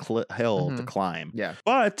 high hill to Mhm. climb. Yeah.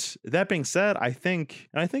 But that being said, I think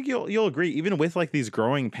you'll agree, even with like these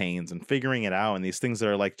growing pains and figuring it out and these things that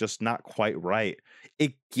are like just not quite right,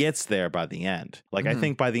 it gets there by the end. Like I Mhm.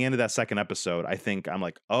 think by the end of that second episode, I'm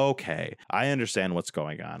like, okay, I understand what's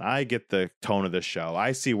going on. I get the tone of the show.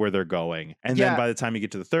 I see where they're going. And then Yeah. by the time you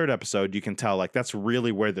get to the third episode, you can tell like that's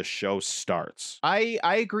really where the show starts. I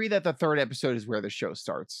agree that the third episode is where the show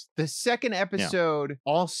starts. The second episode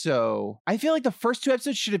also, I feel like the first two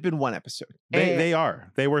episodes should have been one episode. And-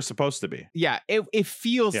 They were supposed to be. Yeah, it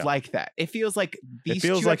feels Yeah. like that. It feels like these It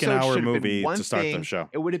feels two like an episodes hour should have been movie one to start thing. the show.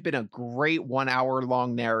 It would have been a great 1 hour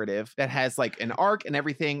long narrative that has like an arc and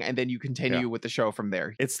everything, and then you continue with the show from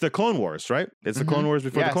there. It's the Clone Wars, right? It's the Mhm. Clone Wars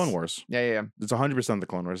before the Yes. Clone Wars. Yeah. It's 100% the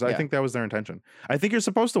Clone Wars. I Yeah. think that was their intention. I think you're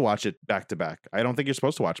supposed to watch it back to back. I don't think you're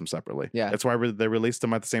supposed to watch them separately. Yeah. That's why they released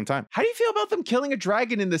them at the same time. How do you feel about them killing a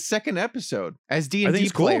dragon in the second episode as D&D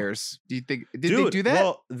it's cool. players? Do you think did they Dude, do that?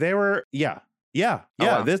 Well, they were Yeah. Oh,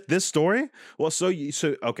 wow. This story. Well, so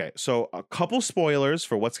a couple spoilers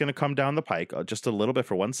for what's going to come down the pike. Just a little bit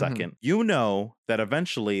for 1 second. You know that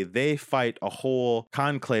eventually they fight a whole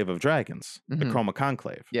conclave of dragons, the Mhm. Chroma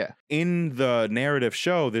Conclave. Yeah. In the narrative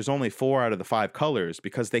show, there's only 4 out of the 5 colors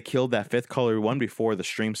because they killed that 5th color one before the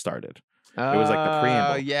stream started. It was like the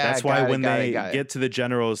preamble. Yeah, That's why when they got it. get to the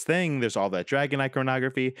general's thing, there's all that dragon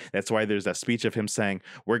iconography. That's why there's that speech of him saying,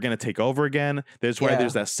 "We're gonna take over again." There's why Yeah.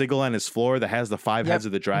 there's that sigil on his floor that has the 5 heads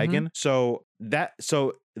of the dragon. So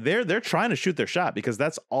they're trying to shoot their shot because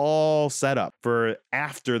that's all set up for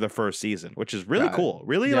after the first season, which is really Got it. cool,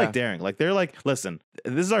 really Yeah. like daring. Like they're like, listen,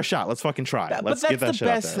 this is our shot. Let's fucking try. But Let's that's get that the shit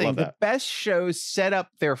out best there. I thing. love The that. best shows set up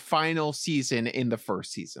their final season in the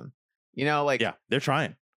first season. You know, like Yeah, they're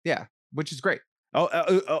trying. yeah, which is great.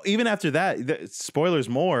 Even after that, spoilers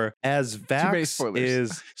more. As many Vax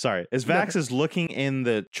spoilers. is looking in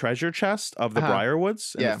the treasure chest of the Uh-huh.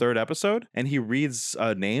 Briarwoods in Yeah. the third episode, and he reads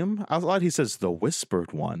a name out loud. He says, "The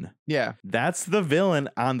Whispered One." Yeah. That's the villain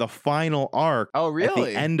on the final arc. Oh, At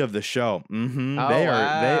really? the end of the show. Mm-hmm. Oh,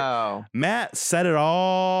 wow. Matt set it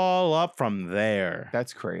all up from there.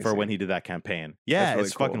 That's crazy. For when he did that campaign. Yeah, really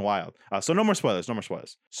it's fucking cool. wild. So no more spoilers.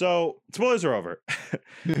 So spoilers are over.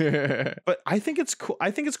 But I think it's cool.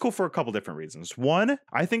 I think it's cool for a couple different reasons. One,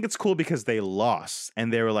 I think it's cool because they lost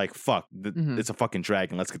and they were like, "Fuck, Mhm. it's a fucking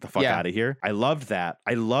dragon. Let's get the fuck Yeah. out of here." I loved that.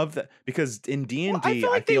 because in D&D, Well, I feel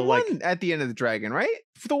like they like won at the end of the dragon, right?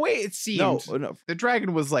 For the way it seemed, no, the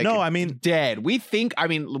dragon was like No, I mean- dead. We can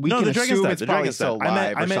no, the dragon's assume dead. it's The probably dragon's dead. still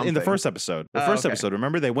alive. I meant in the something. first episode. The Oh, first okay. episode.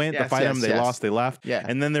 Remember, they went to Yes, fight him. yes, They yes. lost. They left. Yeah.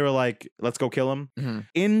 And then they were like, "Let's go kill him." Mhm.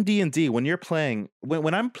 In D&D, when you're playing,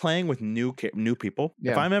 when I'm playing with new people, if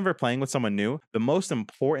Yeah. I'm ever playing with someone new, the most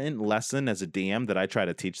important lesson as a DM that I try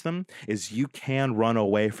to teach them is you can run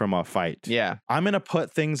away from a fight. Yeah. I'm going to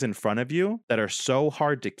put things in front of you that are so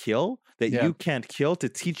hard to kill that Yeah. you can't kill to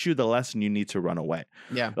teach you the lesson you need to run away.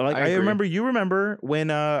 Yeah. Like I agree. remember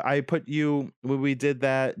when I put you when we did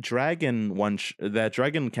that dragon that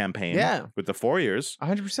dragon campaign Yeah. with the 4 years.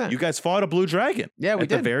 100%. You guys fought a blue dragon. Yeah, we at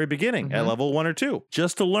the did. very beginning at Mhm. level 1 or 2,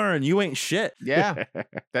 just to learn you ain't shit. Yeah.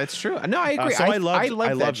 That's true. No, I agree. So I love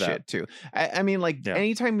that that. shit too. I mean, like Yeah.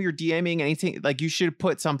 anytime you're DMing anything, like you should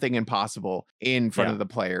put something impossible in front Yeah. of the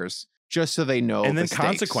players just so they know. And the then stakes.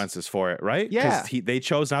 consequences for it, right? Yeah. They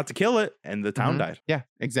chose not to kill it, and the town Mhm. died. Yeah,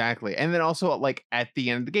 exactly. And then also, like at the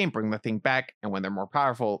end of the game, bring the thing back, and when they're more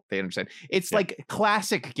powerful, they understand. It's Yeah. like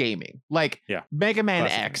classic gaming, like Yeah. Mega Man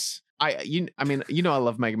Classic gaming. X. I mean, I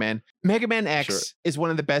love Mega Man. Mega Man X Sure. is one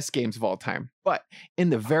of the best games of all time. But in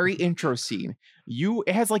the very intro scene,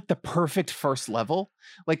 it has like the perfect first level.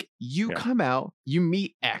 Like you Yeah. come out, you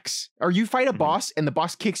meet X, or you fight a Mhm. boss, and the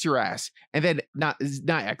boss kicks your ass, and then not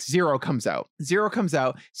X, Zero comes out. Zero comes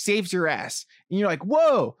out, saves your ass, and you're like,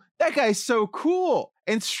 whoa, that guy's so cool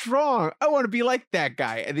and strong. I want to be like that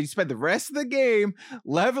guy. And then you spend the rest of the game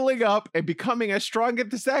leveling up and becoming as strong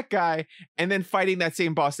as that guy, and then fighting that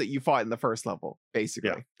same boss that you fought in the first level,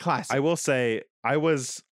 basically. Yeah. Classic. I will say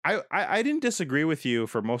I didn't disagree with you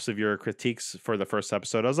for most of your critiques for the first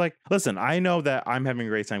episode. I was like, listen, I know that I'm having a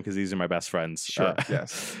great time because these are my best friends. Sure,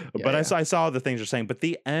 yes. But I saw the things you're saying. But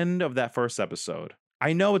the end of that first episode,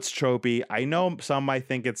 I know it's tropey. I know some might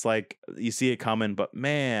think it's like you see it coming, but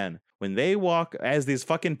man, when they walk as these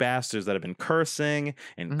fucking bastards that have been cursing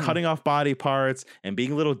and Mhm. cutting off body parts and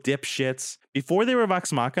being little dipshits, before they were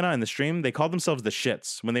Vox Machina in the stream, they called themselves the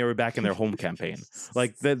shits when they were back in their home campaign.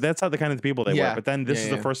 Like that's how the kind of people they Yeah. were. But then this Yeah, is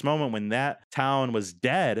yeah. the first moment when that town was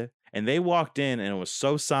dead. And they walked in and it was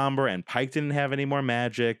so somber and Pike didn't have any more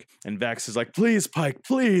magic. And Vex is like, please, Pike,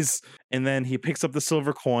 please. And then he picks up the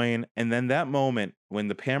silver coin. And then that moment when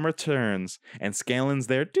the camera turns and Scanlan's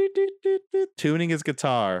there tuning his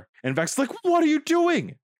guitar. And Vex is like, what are you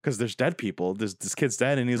doing? Because there's dead people. This kid's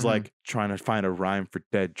dead. And he's Mhm. like, trying to find a rhyme for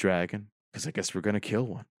dead dragon. Because I guess we're going to kill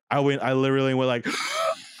one. I literally went like...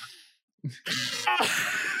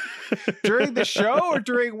 During the show or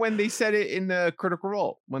during when they said it in the Critical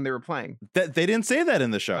Role when they were playing? That they didn't say that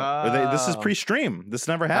in the show. This is Oh. pre-stream. This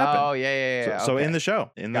never happened. Oh, yeah. So okay. in the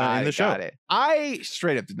show, in the show, Got it. I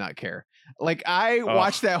straight up did not care. Like I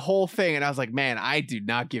watched that whole thing and I was like, man, I do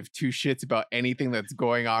not give two shits about anything that's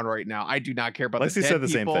going on right now. I do not care about Lexi the dead said the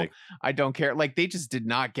people. same thing. I don't care. Like they just did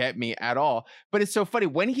not get me at all. But it's so funny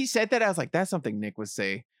when he said that, I was like, that's something Nick would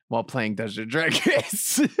say while playing Dungeons and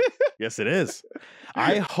Dragons. Yes, it is.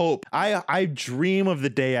 I hope I dream of the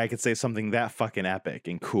day I could say something that fucking epic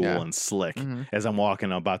and cool Yeah. and slick Mhm. as I'm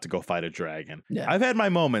walking about to go fight a dragon. Yeah. I've had my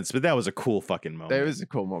moments, but that was a cool fucking moment. That was a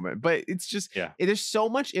cool moment, but it's just Yeah. there's so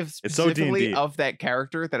much if It's so specifically D&D. of that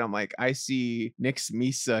character that I'm like, I see Nick's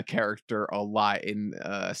Misa character a lot in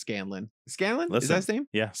Scanlan. Scanlan? Is Listen, that his name?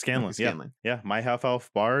 Yeah, Scanlan. Okay, Yeah. Scanlan. Yeah, my half elf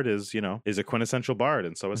bard is a quintessential bard,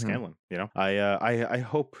 and so is Mhm. Scanlan. I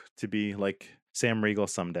hope to be like Sam Riegel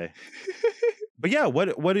someday. But yeah,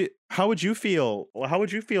 how would you feel? How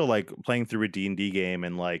would you feel like playing through a D&D game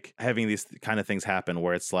and like having these kind of things happen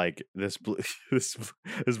where it's like this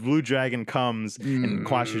this blue dragon comes and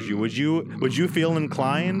quashes you? Would you feel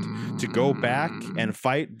inclined to go back and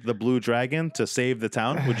fight the blue dragon to save the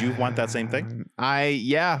town? Would you want that same thing?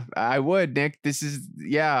 I would, Nick.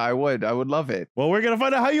 I would. I would love it. Well, we're gonna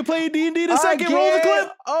find out how you play D&D in a second. Roll the Again?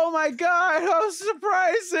 clip. Oh my god, how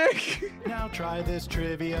surprising. Now try this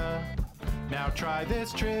trivia. Now try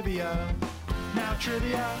this trivia. Now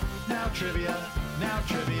trivia. Now trivia. Now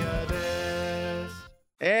trivia this.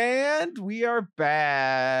 And we are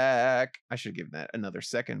back. I should give that another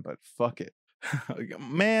second, but fuck it.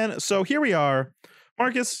 Man, so here we are.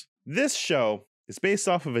 Marcus, this show is based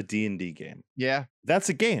off of a D&D game. Yeah. That's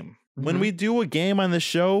a game. When Mhm. we do a game on this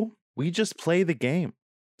show, we just play the game.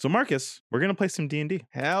 So Marcus, we're going to play some D&D.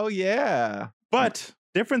 Hell yeah. But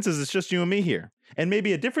difference is it's just you and me here. And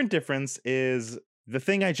maybe a different difference is the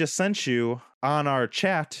thing I just sent you on our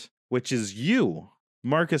chat, which is you,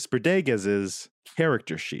 Marcus Berdeguez's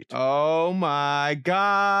character sheet. Oh my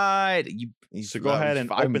god. So go ahead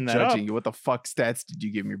and open that judging up. you. What the fuck stats did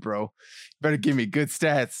you give me, bro? You better give me good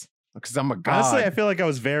stats. Because I'm a god. Honestly, I feel like I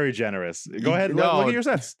was very generous. Go ahead and look at your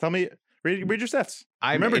stats. Tell me, read your stats.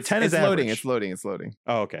 Remember, 10 is loading. average. It's loading.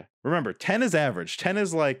 Oh, okay. Remember, 10 is average. 10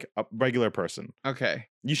 is like a regular person. Okay.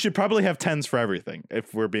 You should probably have 10s for everything,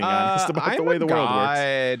 if we're being honest about the way the world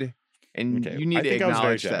works. And Okay. you need I to think I was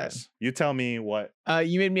very acknowledge that. generous. You tell me what.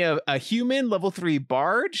 You made me a human, level 3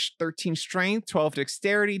 bard, 13 strength, 12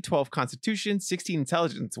 dexterity, 12 constitution, 16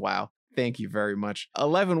 intelligence. Wow. Thank you very much.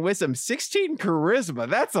 11 wisdom, 16 charisma.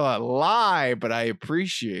 That's a lie, but I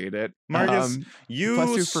appreciate it. Marcus, plus you two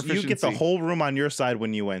get the proficiency. whole room on your side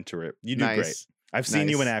when you enter it. You do Nice. great. I've seen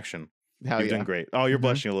you in Nice. action. Hell You've yeah. done great. Oh, you're Mhm.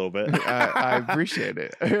 blushing a little bit. I appreciate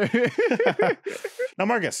it. Now,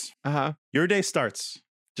 Marcus, Uh-huh. your day starts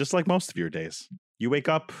just like most of your days. You wake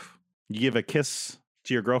up, you give a kiss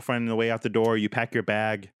to your girlfriend on the way out the door, you pack your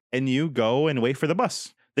bag, and you go and wait for the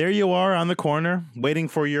bus. There you are on the corner, waiting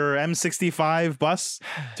for your M65 bus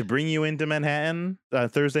to bring you into Manhattan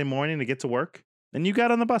Thursday morning to get to work. And you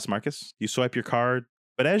got on the bus, Marcus. You swipe your card.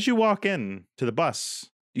 But as you walk in to the bus,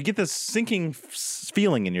 you get this sinking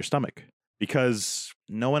feeling in your stomach because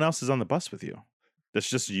no one else is on the bus with you. It's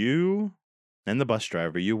just you and the bus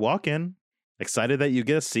driver. You walk in, excited that you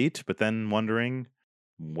get a seat, but then wondering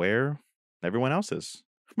where everyone else is.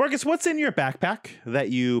 Marcus, what's in your backpack that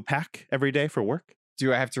you pack every day for work?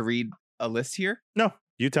 Do I have to read a list here? No,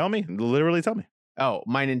 you tell me. Literally tell me. Oh,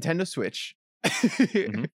 my Nintendo Switch.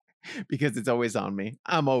 Because it's always on me.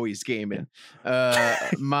 I'm always gaming.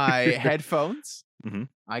 My headphones. Mhm.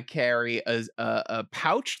 I carry a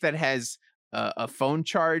pouch that has a phone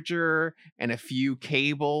charger and a few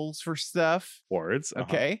cables for stuff. Words.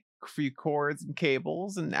 Okay. A few cords and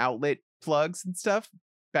cables and outlet plugs and stuff.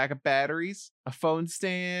 Backup batteries, a phone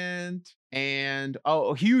stand, and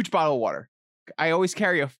a huge bottle of water. I always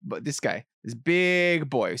carry this big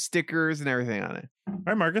boy, stickers and everything on it. All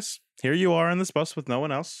right, Marcus. Here you are on this bus with no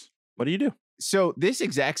one else. What do you do? So this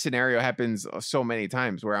exact scenario happens so many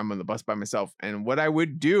times where I'm on the bus by myself. And what I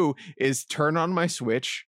would do is turn on my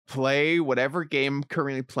Switch, play whatever game I'm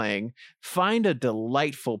currently playing, find a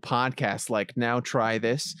delightful podcast like Now Try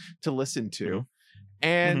This to listen to,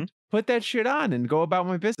 and put that shit on and go about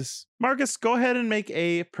my business. Marcus, go ahead and make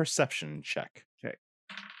a perception check.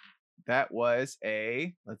 That was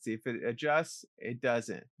let's see if it adjusts. It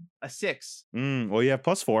doesn't. A 6. Well, you have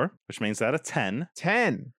 +4, which means that a 10.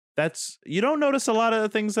 10. You don't notice a lot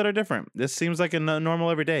of things that are different. This seems like a normal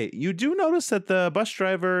everyday. You do notice that the bus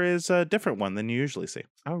driver is a different one than you usually see.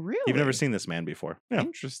 Oh, really? You've never seen this man before. Yeah.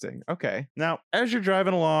 Interesting. Okay. Now, as you're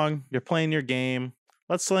driving along, you're playing your game.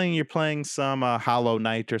 Let's say you're playing some Hollow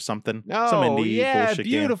Knight or something. Some Oh, indie yeah, bullshit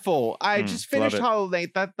game. beautiful. I just finished it. Hollow Knight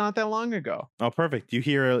not that long ago. Oh, perfect.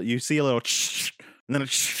 You see a little and then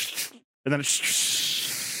and then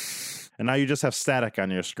and now you just have static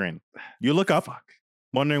on your screen. You look up,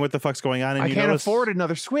 wondering what the fuck's going on, and I you can't notice afford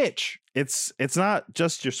another Switch. it's not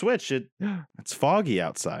just your Switch. It's foggy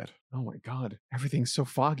outside. Oh my god, everything's so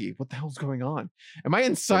foggy. What the hell's going on? Am I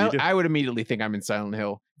in Silent? I would immediately think I'm in Silent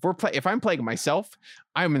Hill. If I'm playing myself,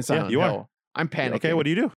 I'm in Silent Hill. Are. I'm panicking. Okay, what do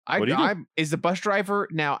you do? Is the bus driver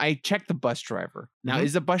now? I checked the bus driver. Now,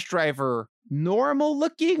 is the bus driver normal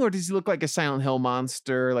looking, or does he look like a Silent Hill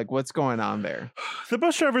monster? Like, what's going on there? The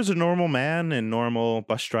bus driver is a normal man in normal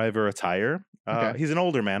bus driver attire. Okay. He's an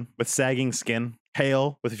older man with sagging skin,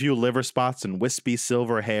 pale, with a few liver spots and wispy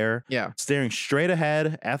silver hair. Yeah. Staring straight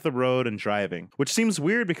ahead at the road and driving, which seems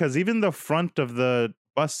weird because even the front of the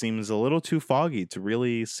bus seems a little too foggy to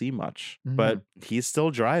really see much. But he's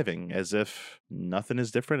still driving as if nothing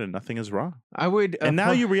is different and nothing is wrong. I would. And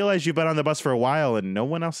now you realize you've been on the bus for a while and no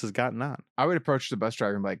one else has gotten on. I would approach the bus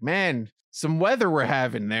driver and be like, "Man, some weather we're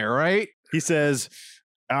having there, right?" He says,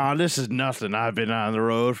 "Oh, this is nothing. I've been on the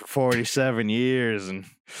road for 47 years and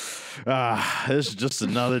this is just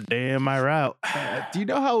another day in my route." Do you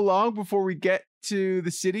know how long before we get to the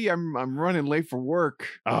city? I'm running late for work.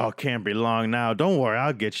 Oh, can't be long now. Don't worry,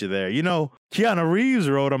 I'll get you there. You know, Keanu Reeves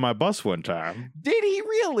rode on my bus one time. Did he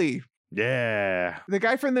really? Yeah. The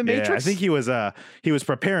guy from The Matrix? Yeah, I think he was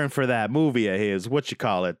preparing for that movie of his. What you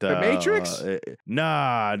call it? The Matrix?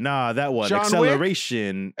 Nah, that one. John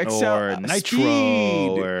Acceleration Wick? or Nitro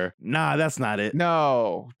Speed. or that's not it.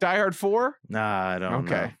 No. Die Hard 4? Nah, I don't know.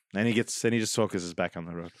 Okay. And he just focuses back on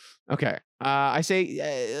the road. Okay. I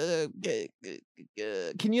say,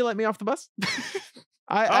 can you let me off the bus?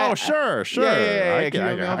 Sure. Yeah. I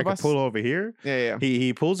can pull over here. Yeah.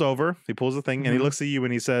 He pulls over. He pulls the thing and he looks at you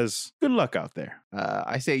and he says, "Good luck out there."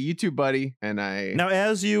 I say, "You too, buddy." And now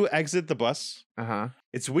as you exit the bus,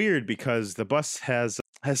 it's weird because the bus has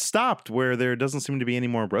stopped where there doesn't seem to be any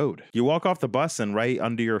more road. You walk off the bus and right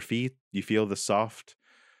under your feet, you feel the soft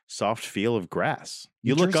feel of grass.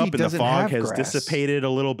 You look up and the fog has dissipated a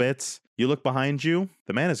little bit. You look behind you,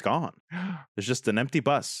 the man is gone. There's just an empty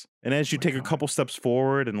bus. And as you take a couple steps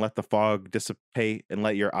forward and let the fog dissipate and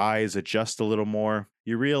let your eyes adjust a little more,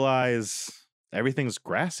 you realize everything's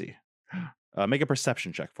grassy. Make a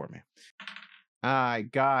perception check for me. I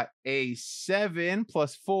got a 7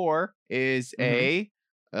 plus 4 is a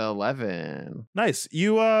 11. Nice.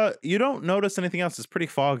 You don't notice anything else. It's pretty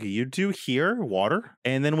foggy. You do hear water,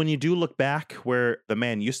 and then when you do look back where the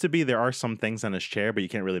man used to be, there are some things on his chair, but you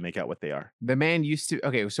can't really make out what they are. The man used to.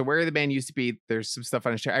 Okay, so where the man used to be, there's some stuff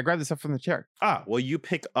on his chair. I grabbed the stuff from the chair. Well, you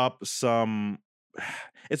pick up some.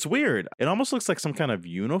 It's weird. It almost looks like some kind of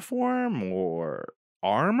uniform or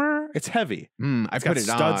armor. It's heavy. I It's put got it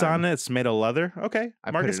studs on. on it. It's made of leather. Okay,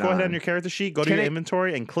 Marcus, go ahead on your character sheet. Go to your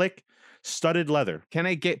inventory and click studded leather. Can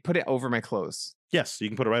I put it over my clothes? Yes, you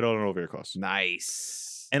can put it right on over your clothes.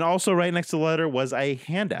 Nice. And also right next to the letter was a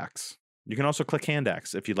hand axe. You can also click hand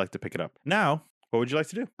axe if you'd like to pick it up. Now, what would you like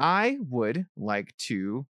to do? I would like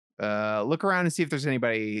to look around and see if there's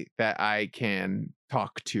anybody that I can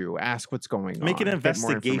talk to, ask what's going on. Make an get more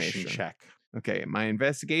investigation information. check. Okay, my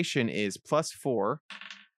investigation is +4.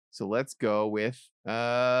 So let's go with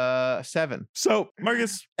 7. So,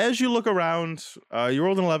 Marcus, as you look around, you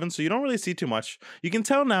rolled an 11, so you don't really see too much. You can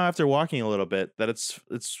tell now after walking a little bit that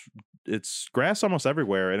it's grass almost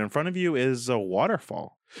everywhere, and in front of you is a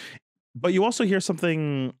waterfall. But you also hear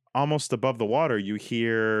something almost above the water. You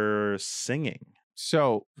hear singing.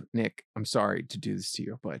 So, Nick, I'm sorry to do this to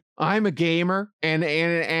you, but I'm a gamer and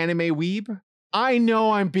an anime weeb. I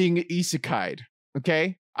know I'm being isekai'd,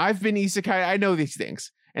 okay? I've been isekai'd. I know these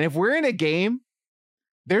things. And if we're in a game,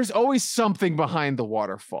 there's always something behind the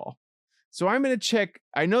waterfall. So I'm going to check.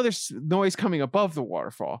 I know there's noise coming above the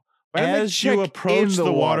waterfall. But As you approach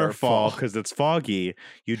the waterfall, because it's foggy,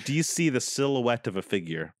 you do see the silhouette of a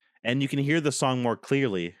figure. And you can hear the song more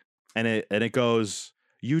clearly. And it goes,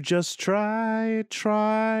 you just try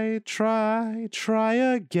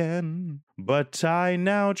again. But I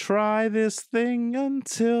now try this thing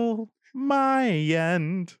until my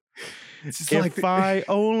end. If I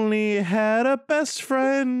only had a best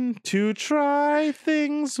friend to try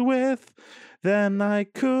things with, then I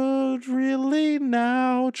could really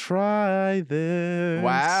now try this.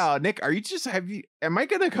 Wow, Nick, am I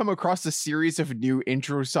going to come across a series of new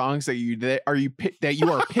intro songs that you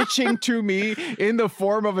are pitching to me in the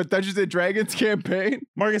form of a Dungeons and Dragons campaign?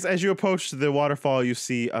 Marcus, as you approach the waterfall, you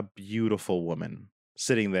see a beautiful woman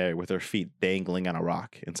sitting there with her feet dangling on a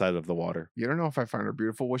rock inside of the water. You don't know if I find her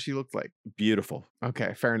beautiful, what she looked like. Beautiful.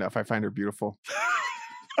 Okay, fair enough. I find her beautiful.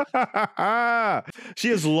 She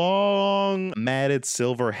has long, matted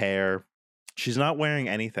silver hair. She's not wearing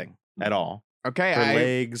anything at all. Okay, her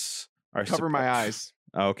legs are cover my eyes.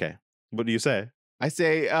 Oh, okay. What do you say? I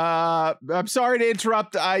say, I'm sorry to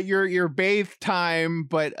interrupt your bathe time,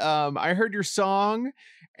 but I heard your song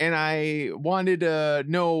and I wanted to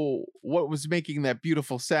know what was making that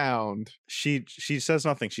beautiful sound. She says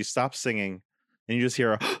nothing. She stops singing, and you just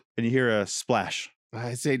hear a splash.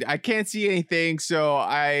 I say, I can't see anything, so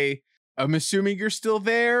I'm assuming you're still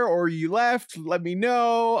there or you left. Let me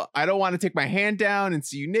know. I don't want to take my hand down and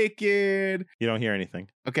see you naked. You don't hear anything.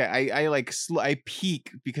 Okay, I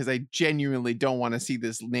peek because I genuinely don't want to see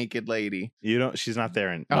this naked lady. She's not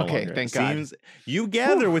there. Okay, thank God. You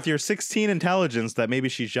gather with your 16 intelligence that maybe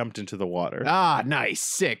she jumped into the water. Ah, nice,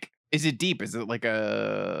 sick. Is it deep? Is it like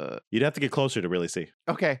a... You'd have to get closer to really see.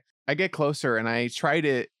 Okay, I get closer and I try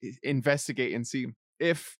to investigate and see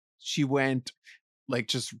if she went like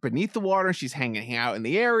just beneath the water, she's hanging out in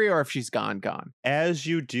the area, or if she's gone. As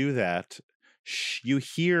you do that, you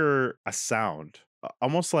hear a sound,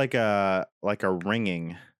 almost like a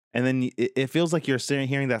ringing, and then it feels like you're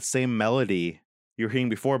hearing that same melody you were hearing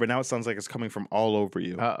before, but now it sounds like it's coming from all over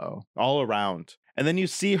you. All around. And then you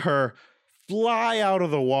see her fly out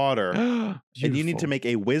of the water, and you need to make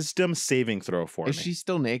a wisdom saving throw for me. Is she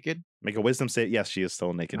still naked? Make a wisdom save. Yes, she is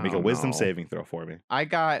still naked. Make a wisdom saving throw for me. I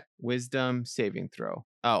got wisdom saving throw.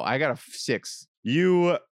 Oh, I got a 6.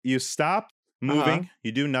 You stop moving.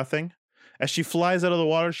 You do nothing. As she flies out of the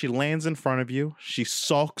water, she lands in front of you. She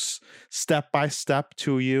sulks step by step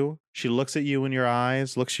to you. She looks at you in your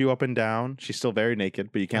eyes, looks you up and down. She's still very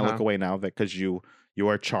naked, but you can't look away now because you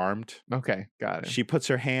are charmed. Okay, got it. She puts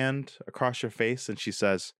her hand across your face and she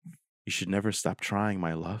says, "You should never stop trying,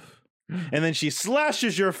 my love." And then she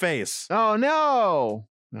slashes your face. Oh, no.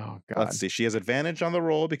 Oh, God. Let's see. She has advantage on the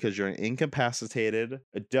roll because you're incapacitated.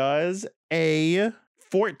 Does a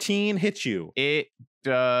 14 hit you? It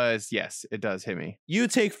does. Yes, it does hit me. You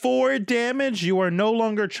take 4 damage. You are no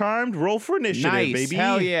longer charmed. Roll for initiative, nice. baby.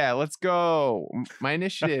 Hell yeah. Let's go. My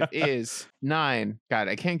initiative is 9. God,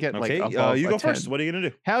 I can't get like above you go 10. first. What are you going to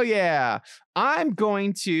do? Hell yeah. I'm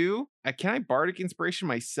going to... can I bardic inspiration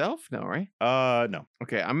myself? No, right? No.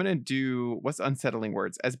 Okay, I'm going to do... What's unsettling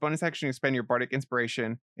words? As bonus action, expend your bardic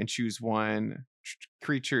inspiration and choose one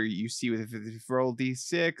creature you see with... If you roll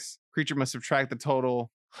d6, creature must subtract the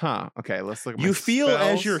total... Huh. Okay, let's look at my You feel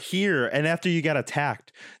spells. as you're here and after you got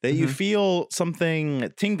attacked that you feel something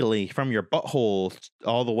tingly from your butthole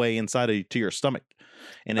all the way inside to your stomach.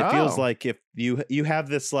 And it feels like if you have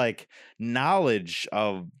this like knowledge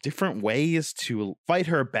of different ways to fight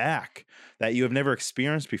her back that you have never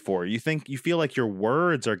experienced before. You feel like your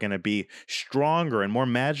words are going to be stronger and more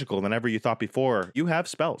magical than ever you thought before. You have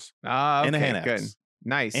spells. Okay, and a hand axe. good.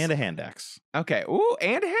 Nice. And a hand axe. Okay. Ooh,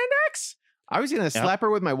 and a hand axe? I was going to slap her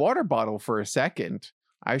with my water bottle for a second.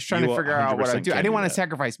 I was trying to figure out what I do. I didn't want to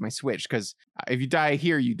sacrifice my switch because if you die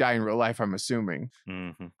here, you die in real life, I'm assuming.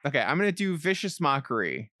 Okay, I'm going to do Vicious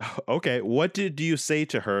Mockery. Okay, what do you say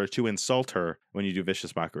to her to insult her when you do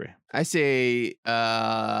Vicious Mockery? I say,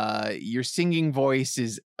 your singing voice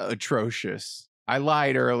is atrocious. I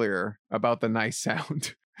lied earlier about the nice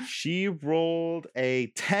sound. She rolled a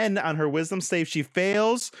 10 on her wisdom save. She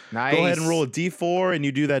fails. Nice. Go ahead and roll a d4 and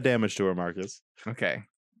you do that damage to her, Marcus. Okay.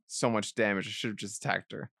 So much damage. I should have just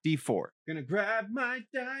attacked her. D4. Gonna grab my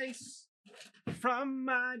dice from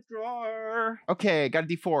my drawer. Okay, got a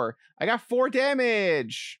D4. I got 4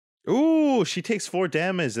 damage. Ooh, she takes 4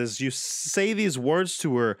 damage. As you say these words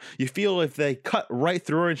to her, you feel if they cut right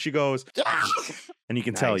through her and she goes, and you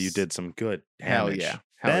can tell you Nice. did some good damage. Hell yeah.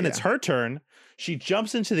 Hell Then yeah. it's her turn. She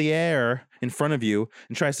jumps into the air in front of you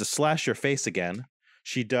and tries to slash your face again.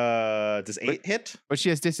 She does 8 hit? But she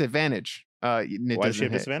has disadvantage. Why does she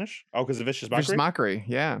have disadvantage? Oh, because of vicious mockery? Vicious mockery,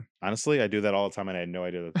 yeah. Honestly, I do that all the time and I had no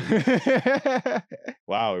idea that.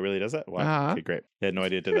 Wow, it really does that? Wow. Uh-huh. Okay, great. I had no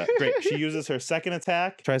idea it did that. Great. She uses her second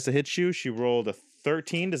attack, tries to hit you. She rolled a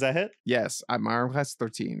 13. Does that hit? Yes, my arm class is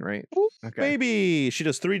 13, right? Okay. Baby, she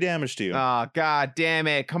does 3 damage to you. Oh, god damn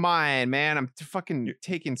it. Come on, man. I'm fucking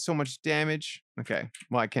taking so much damage. Okay.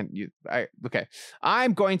 Well, I can't okay.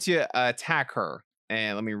 I'm going to attack her.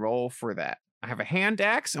 And let me roll for that. I have a hand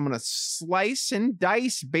axe. I'm gonna slice and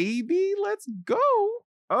dice, baby. Let's go.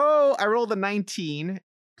 Oh, I rolled a 19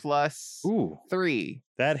 plus Ooh, 3.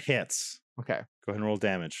 that hits. Okay. Go ahead and roll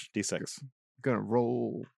damage. D6. Gonna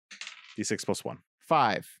roll D6 plus 1.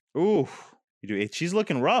 5. Ooh, you do 8. She's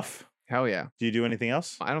looking rough. Hell yeah. Do you do anything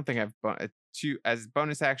else? I don't think I've as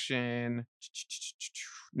bonus action.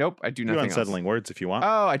 Nope, I do Do nothing unsettling words if you want.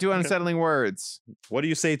 else. Oh, I do Okay. unsettling words. What do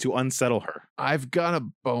you say to unsettle her? I've got a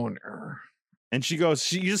boner. And she goes,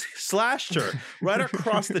 you just slashed her right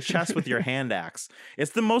across the chest with your hand axe.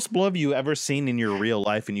 It's the most blood you ever seen in your real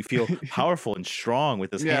life. And you feel powerful and strong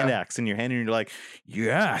with this hand axe in your hand. And you're like,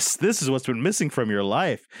 yes, this is what's been missing from your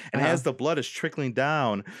life. And as the blood is trickling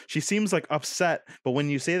down, she seems like upset. But when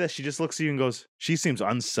you say that, she just looks at you and goes, she seems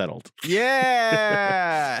unsettled.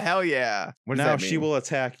 Yeah. Hell yeah. What does Now that she mean? will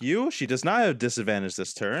attack you. She does not have disadvantage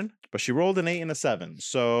this turn, but she rolled an 8 and a 7.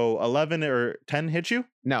 So 11 or 10 hit you?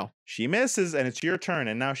 No. She misses, and it's your turn,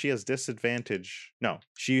 and now she has disadvantage. No,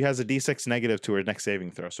 she has a d6 negative to her next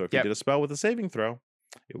saving throw. So if you did a spell with a saving throw,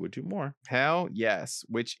 it would do more. Hell yes.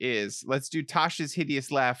 Which is, let's do Tasha's Hideous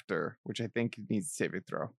Laughter, which I think needs a saving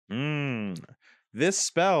throw. This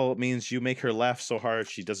spell means you make her laugh so hard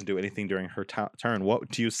she doesn't do anything during her turn. What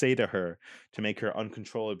do you say to her to make her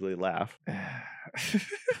uncontrollably laugh?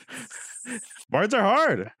 Bards are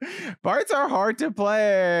hard. Bards are hard to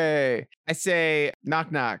play. I say,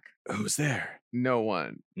 knock, knock. Who's there? No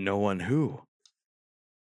one. No one who?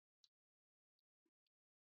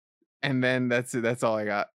 And then that's it. That's all I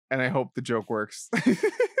got. And I hope the joke works.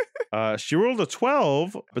 She rolled a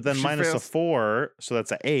 12, but then She minus a fails. 4, so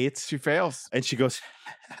that's an 8. She fails. And she goes,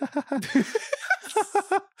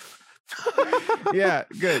 Yeah,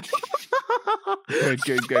 good.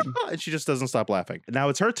 Good. and she just doesn't stop laughing. Now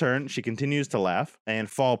it's her turn. She continues to laugh and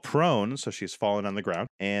fall prone, so she's fallen on the ground.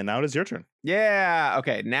 And now it is your turn. Yeah.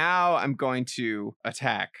 Okay. Now I'm going to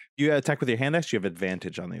attack. You attack with your hand axe. You have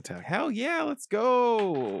advantage on the attack. Hell yeah. Let's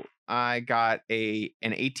go. I got an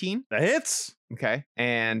 18. That hits. Okay.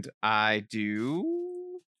 And I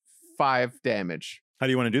do 5 damage. How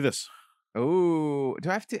do you want to do this? Oh, do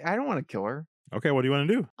I have to? I don't want to kill her. Okay, what do you want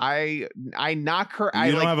to do? I knock her.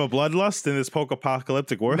 You don't have a bloodlust in this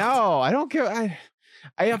post-apocalyptic world? No, I don't care.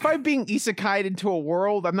 If I'm being isekai'd into a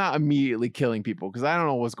world, I'm not immediately killing people because I don't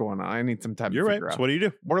know what's going on. I need some time You're to right. figure out. So what do you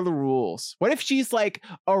do? What are the rules? What if she's like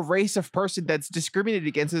a race of person that's discriminated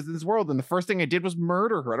against in this world, and the first thing I did was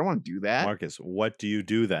murder her? I don't want to do that. Marcus, what do you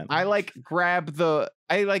do then? I like grab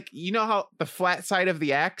you know how the flat side of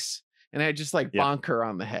the axe, and I just like bonk her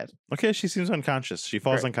on the head. Okay, she seems unconscious. She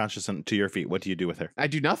falls Great. unconscious to your feet. What do you do with her? I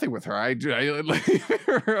do nothing with her. I leave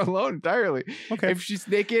her alone entirely. Okay. If she's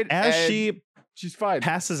naked, As and she she's fine.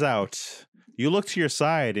 passes out, you look to your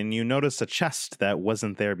side and you notice a chest that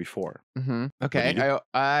wasn't there before. Mm-hmm. do Okay. you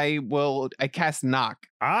I cast knock.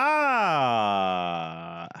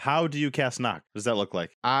 How do you cast knock? What does that look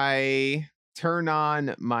like? I turn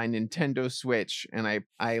on my Nintendo Switch and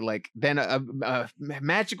I like then a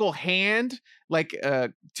magical hand, like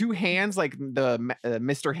 2 hands, like the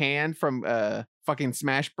Mr. Hand from fucking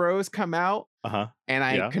Smash Bros come out, and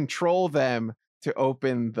I control them to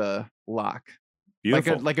open the lock.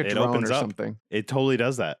 Beautiful. Like a It drone opens or up. something. It totally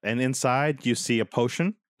does that. And inside you see a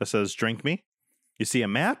potion that says drink me. You see a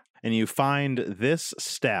map and you find this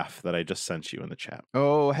staff that I just sent you in the chat.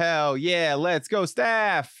 Oh hell yeah, let's go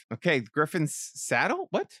staff. Okay, Griffin's saddle?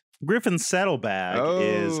 What? Griffin's Saddlebag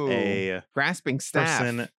is a grasping staff.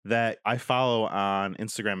 person that I follow on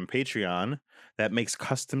Instagram and Patreon that makes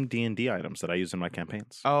custom D&D items that I use in my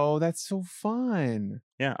campaigns. Oh, that's so fun.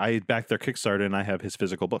 Yeah, I backed their Kickstarter and I have his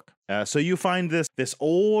physical book. So you find this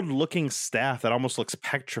old looking staff that almost looks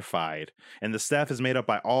petrified, and the staff is made up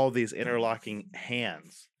by all these interlocking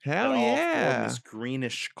hands. Hell that all form yeah. this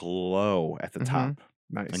greenish glow at the top.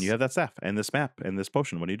 Nice. And you have that staff and this map and this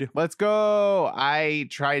potion. What do you do? Let's go. I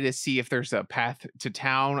try to see if there's a path to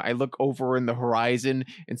town. I look over in the horizon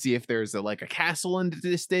and see if there's a castle in the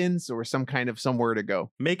distance or some kind of somewhere to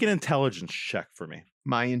go. Make an intelligence check for me.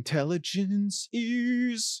 My intelligence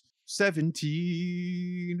is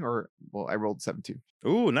 17, I rolled 17.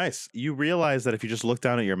 Ooh, nice. You realize that if you just look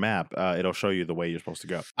down at your map, it'll show you the way you're supposed to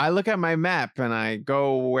go. I look at my map and I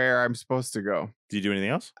go where I'm supposed to go. Do you do anything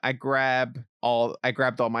else? I grabbed all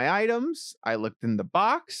my items. I looked in the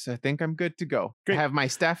box. I think I'm good to go. Great. I have my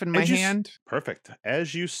staff in my hand. Perfect.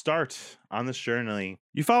 As you start on this journey,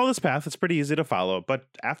 you follow this path. It's pretty easy to follow, but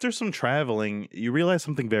after some traveling, you realize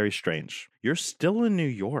something very strange. You're still in New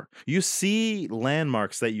York. You see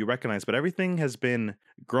landmarks that you recognize, but everything has been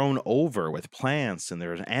grown over with plants and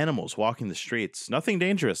there's animals walking the streets. Nothing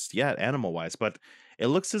dangerous yet, animal-wise, but it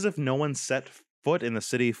looks as if no one set foot in the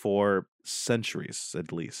city for centuries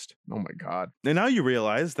at least. Oh my God. And now you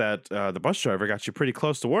realize that the bus driver got you pretty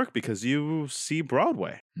close to work because you see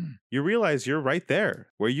Broadway. You realize you're right there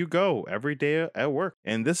where you go every day at work.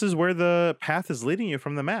 And this is where the path is leading you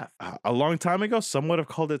from the map. A long time ago, some would have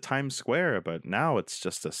called it Times Square, but now it's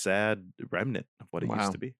just a sad remnant of what it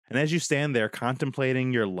used to be. And as you stand there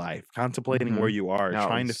contemplating your life, contemplating where you are,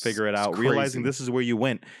 trying to figure it out, realizing this is where you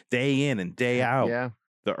went day in and day out,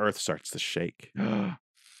 the earth starts to shake.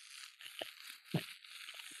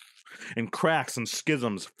 And cracks and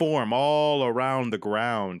schisms form all around the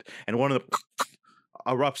ground. And one of them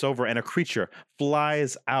erupts over and a creature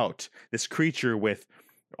flies out. This creature with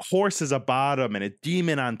horses bottom and a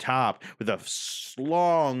demon on top with a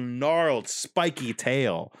long, gnarled, spiky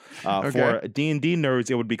tail. For D&D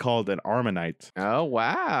nerds, it would be called an Armanite. Oh,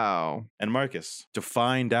 wow. And Marcus, to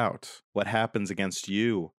find out what happens against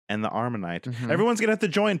you and the Armanite, everyone's going to have to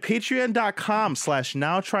join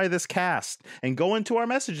patreon.com/nowtrythiscast and go into our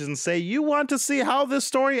messages and say you want to see how this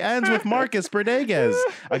story ends with Marcus Berdeguez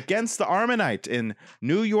against the Armanite in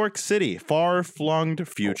New York City, far-flung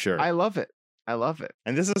future. I love it. I love it.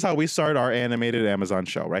 And this is how we start our animated Amazon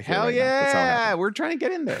show right here. Hell right yeah. now. That's how it happens. We're trying to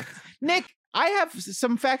get in there. Nick, I have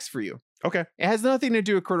some facts for you. Okay. It has nothing to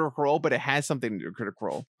do with Critical Role, but it has something to do with Critical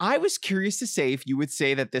Role. I was curious to say if you would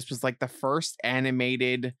say that this was like the first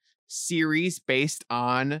animated series based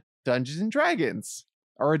on Dungeons and Dragons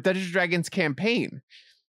or a Dungeons and Dragons campaign.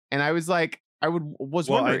 And I was like,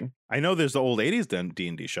 wondering. I know there's the old 80s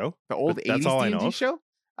D&D show. The old 80s that's all D&D I know. show?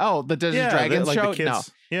 Oh, the Dungeons and Dragons show? No.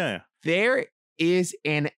 Yeah. There is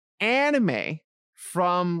an anime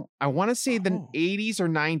from, I want to say the 80s or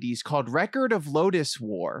 90s called Record of Lodoss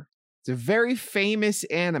War. It's a very famous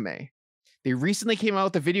anime. They recently came out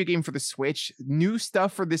with a video game for the Switch. New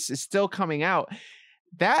stuff for this is still coming out.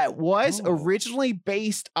 That was originally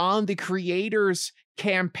based on the creators'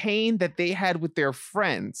 campaign that they had with their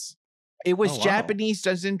friends. It was Japanese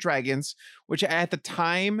Dungeons and Dragons, which at the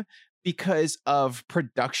time, because of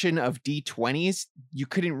production of D20s, you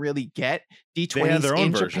couldn't really get D20s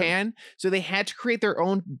in Japan. So they had to create their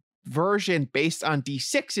own version based on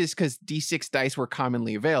D6s because D6 dice were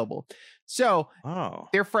commonly available. So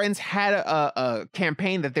their friends had a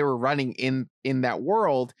campaign that they were running in that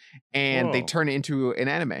world, and they turned it into an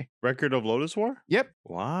anime. Record of Lodoss War? Yep.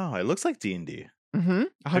 Wow, it looks like D&D. Mm-hmm.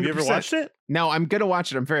 Have you ever watched it? No, I'm gonna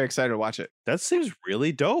watch it. I'm very excited to watch it. That seems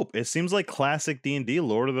really dope. It seems like classic D&D,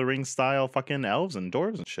 Lord of the Rings style fucking elves and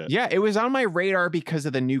dwarves and shit. Yeah, it was on my radar because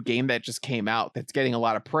of the new game that just came out that's getting a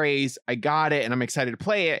lot of praise. I got it and I'm excited to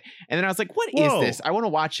play it. And then I was like, what is this? I want to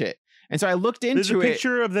watch it. And so I looked into it. There's a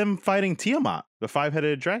picture of them fighting Tiamat, the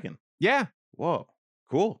 5-headed dragon. Yeah. Whoa.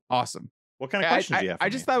 Cool. Awesome. What kind of questions do you have for I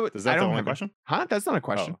just me? thought... Is that the only question? Huh? That's not a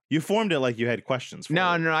question. You formed it like you had questions for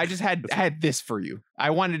No, it. I just had this for you. I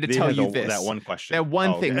wanted to tell you this. That one question. That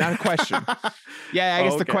one thing, not a question. Yeah, I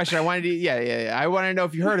guess the question I wanted to... Yeah. I want to know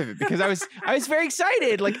if you heard of it because I was very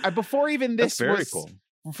excited. Like before even this very cool.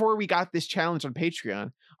 Before we got this challenge on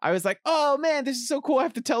Patreon, I was like, oh man, this is so cool. I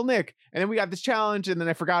have to tell Nick. And then we got this challenge and then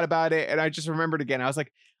I forgot about it. And I just remembered again. I was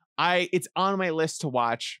like, it's on my list to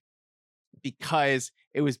watch because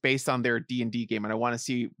it was based on their D&D game. And I want to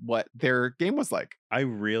see what their game was like. I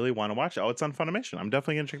really want to watch it. Oh, it's on Funimation. I'm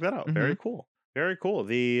definitely going to check that out. Very cool. Very cool.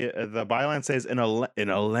 The byline says, in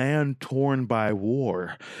a land torn by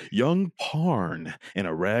war, young Parn and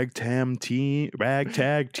a ragtag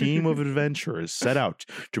team of adventurers set out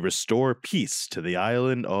to restore peace to the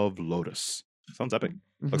island of Lodoss. Sounds epic.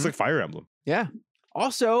 Looks like Fire Emblem. Yeah.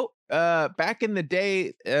 Also, back in the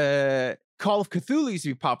day, Call of Cthulhu used to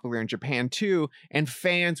be popular in Japan too, and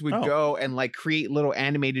fans would Oh. go and like create little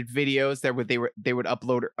animated videos that they would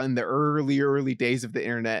upload in the early days of the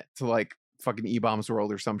internet to like fucking E-Bombs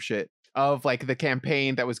World or some shit of like the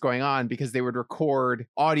campaign that was going on, because they would record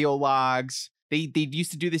audio logs. They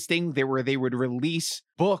used to do this thing where they would release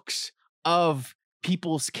books of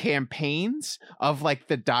people's campaigns of like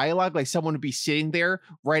the dialogue. Like someone would be sitting there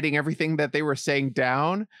writing everything that they were saying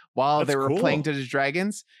down while That's they were playing cool. Dungeons and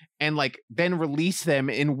Dragons, and like then release them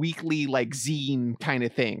in weekly like zine kind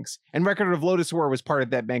of things. And Record of Lotus War was part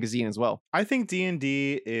of that magazine as well. I think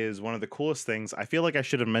D&D is one of the coolest things. I feel like I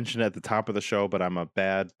should have mentioned it at the top of the show, but I'm a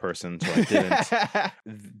bad person, so I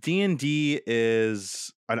didn't. D&D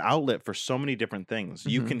is an outlet for so many different things.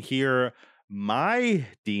 You Mhm. can hear my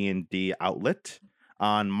D&D outlet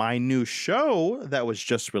on my new show that was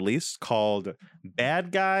just released called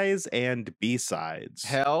Bad Guys and B-Sides.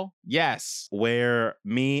 Hell yes. Where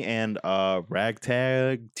me and a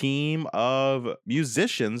ragtag team of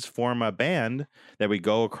musicians form a band that we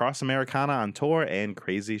go across Americana on tour, and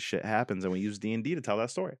crazy shit happens, and we use D&D to tell that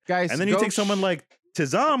story. Guys, And then you go take someone like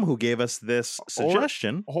Tizam, who gave us this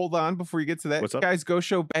suggestion. Hold on before you get to that. What's up? Guys, go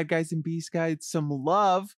show Bad Guys and Beast Guys some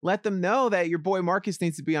love. Let them know that your boy Marcus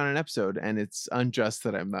needs to be on an episode, and it's unjust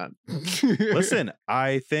that I'm not. Listen,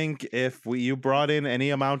 I think if you brought in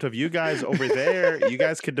any amount of you guys over there, you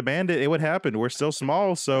guys could demand it. It would happen. We're still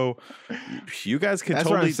small, so you guys could That's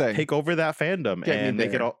what I'm totally saying. take over that fandom Get me and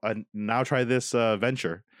make it there. all. Now try this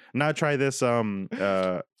venture. Now try this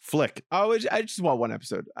flick. I just want one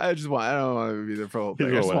episode. I don't want to be there for a whole thing. I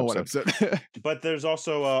just just want want one one episode. But there's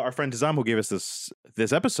also our friend Tizam, who gave us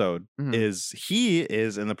this episode. Mhm. He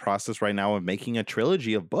is in the process right now of making a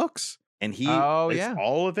trilogy of books. And it's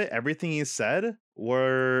all of it, everything he said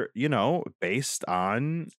were, based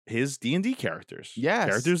on his D&D characters. Yes,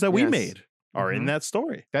 Characters that we yes. made are in Mhm. that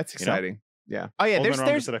story. That's You know? exciting. Yeah. Oh yeah. Holden There's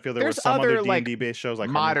Romber said, I feel there was there's some other other, like, D&D based shows like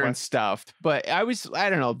modern Harmon Quest. stuff, but I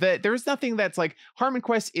don't know. There's nothing that's like Harmon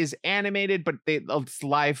Quest is animated, but it's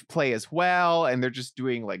live play as well, and they're just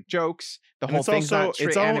doing like jokes. The And whole it's thing's also not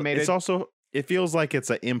straight animated. it's also it feels like it's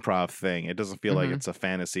an improv thing. It doesn't feel like Mhm. it's a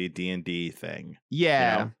fantasy D&D thing.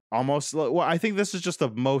 yeah. Almost well, I think this is just the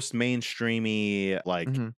most mainstreamy, like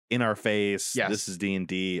Mhm. in our face. Yes. This is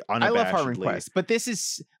D&D. I love Harmon unabashedly. Quest, but this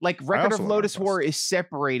is like Record also of love Lotus Harmon War Quest. is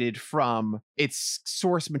separated from its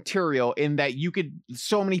source material in that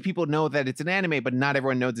so many people know that it's an anime, but not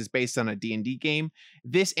everyone knows it's based on a D&D game.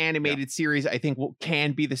 This animated series, I think,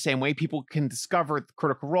 can be the same way. People can discover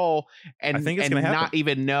Critical Role and think it's gonna happen. not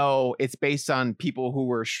even know it's based on people who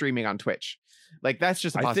were streaming on Twitch. Like that's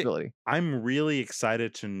just a I think- possibility. I'm really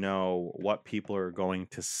excited to know what people are going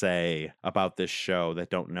to say about this show that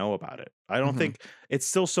don't know about it. I don't Mhm. think it's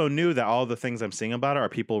still so new that all the things I'm seeing about it are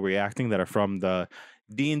people reacting that are from the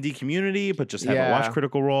D&D community, but just haven't watched Yeah.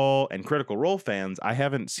 Critical Role. And Critical Role fans, I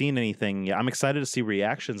haven't seen anything yet. I'm excited to see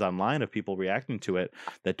reactions online of people reacting to it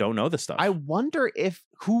that don't know this stuff. I wonder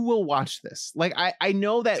who will watch this. Like I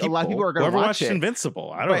know that a lot of people are going to Whoever watch watched it.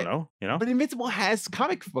 Invincible, I but- don't know. But Invincible has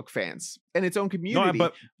comic book fans and its own No, community.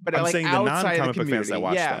 but I'm like saying the outside of non-comic book fans that community,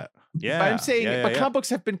 watch yeah. that. Yeah, But I'm saying, yeah, but yeah. comic books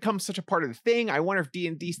have become such a part of the thing. I wonder if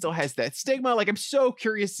D&D still has that stigma. Like, I'm so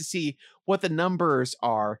curious to see what the numbers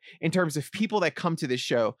are in terms of people that come to this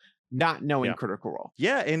show not knowing Yeah. Critical Role.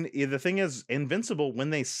 Yeah, and the thing is, Invincible,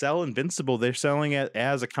 when they sell Invincible, they're selling it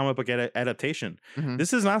as a comic book adaptation. Mhm.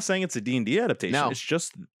 This is not saying it's a D&D adaptation. No. It's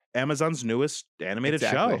just Amazon's newest animated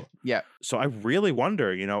Exactly. show. Yeah. So I really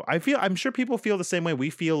wonder, I'm sure people feel the same way we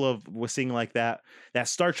feel we're seeing like that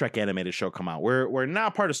Star Trek animated show come out. We're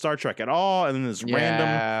not part of Star Trek at all, and then this random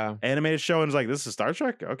Yeah. animated show, and it's like, this is Star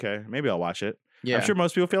Trek? Okay, maybe I'll watch it. Yeah. I'm sure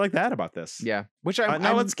most people feel like that about this. Yeah. Which I'm,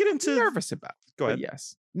 now I'm let's get into nervous about. Go but ahead.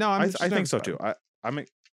 yes. No, I'm just I think nervous so about too. it.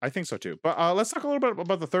 I think so too. But let's talk a little bit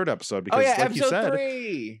about the third episode, because Oh, yeah. like Episode you said,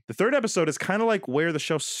 3. the third episode is kind of like where the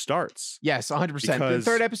show starts. Yes, 100%. The Because-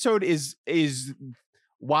 third episode is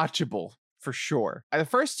watchable for sure. The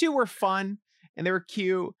first two were fun and they were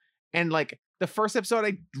cute, and like the first episode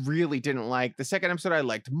I really didn't like. The second episode I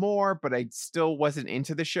liked more, but I still wasn't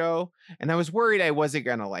into the show, and I was worried I wasn't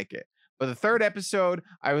gonna like it. But the third episode,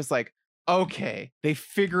 I was like, okay, they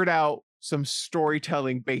figured out some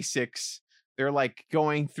storytelling basics. They're like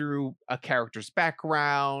going through a character's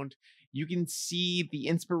background. You can see the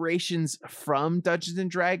inspirations from Dungeons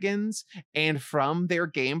and Dragons and from their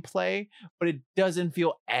gameplay, but it doesn't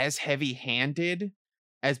feel as heavy-handed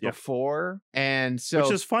as Yep. before. And so,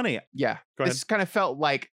 Which is funny. yeah, Go this kind of felt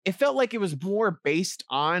like it was more based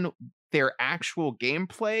on their actual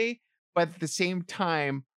gameplay, but at the same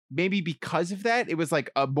time maybe because of that, it was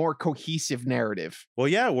like a more cohesive narrative. Well,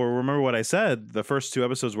 yeah. Well, remember what I said. The first 2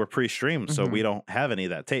 episodes were pre-streamed, so we don't have any of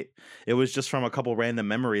that tape. It was just from a couple random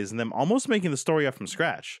memories and them almost making the story up from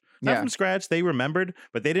scratch. Not from scratch. They remembered,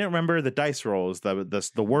 but they didn't remember the dice rolls, the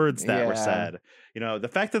words that were said. You know, the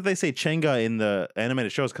fact that they say Chenga in the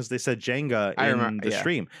animated shows because they said Jenga in the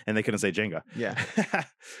stream and they couldn't say Jenga. Yeah.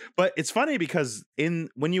 But it's funny because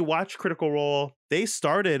when you watch Critical Role, they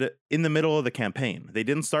started in the middle of the campaign. They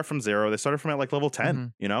didn't start from 0. They started from at like level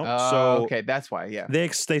 10, you know? So okay, that's why, yeah. They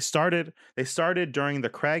started during the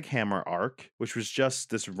Craghammer arc, which was just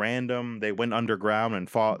this random, they went underground and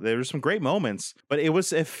fought. There were some great moments, but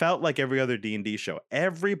it felt like every other D&D show.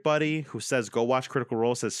 Everybody who says go watch Critical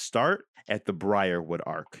Role says start at the Briarwood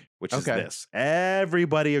arc, which is this.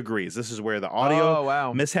 Everybody agrees. This is where the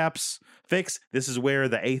audio mishaps fix. This is where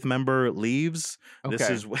the 8th member leaves. This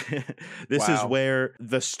is where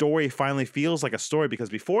the story finally feels like a story, because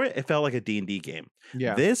before it felt like a D&D game.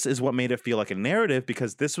 Yeah. This is what made it feel like a narrative,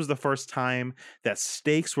 because this was the first time that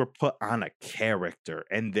stakes were put on a character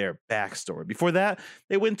and their backstory. Before that,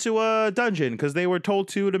 they went to a dungeon because they were told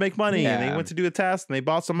to make money, and they went to do a task and they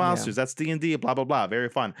bought some monsters. That's D&D, blah, blah, blah. Very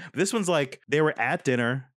fun. But this one's like they were at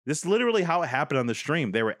dinner. This is literally how it happened on the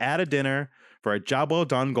stream. They were at a dinner for a job well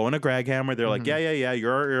done, going to Craghammer. They're like, yeah,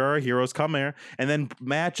 you're our heroes, come here. And then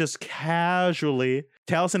Matt just casually,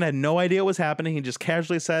 Taliesin had no idea what was happening. He just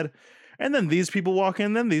casually said, and then these people walk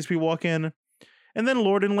in, then these people walk in, and then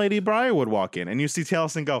Lord and Lady Briarwood walk in. And you see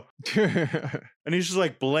Taliesin go, and he's just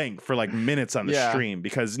like blank for like minutes on the stream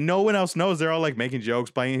because no one else knows. They're all like making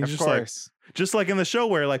jokes, playing. He's just like in the show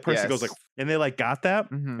where like Percy goes like, and they like got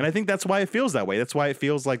that. And I think that's why it feels that way. That's why it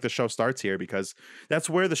feels like the show starts here, because that's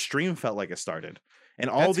where the stream felt like it started. And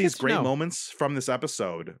all these great moments from this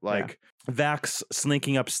episode, like Vax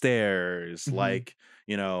sneaking upstairs, like,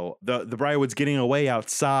 you know, the Briarwoods getting away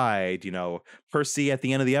outside, you know, Percy at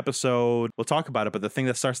the end of the episode, we'll talk about it, but the thing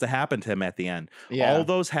that starts to happen to him at the end, all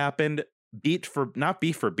those happened not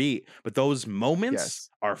beat for beat, but those moments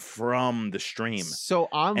are from the stream. So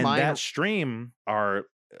online, and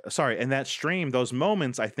that stream, those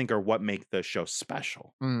moments I think are what make the show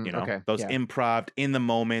special. You know, those improv in the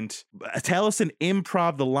moment. Taliesin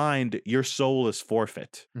improv the line, "Your soul is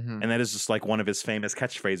forfeit," and that is just like one of his famous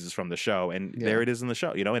catchphrases from the show. And there it is in the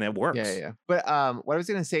show, you know, and it works. But what I was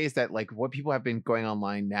gonna say is that like what people have been going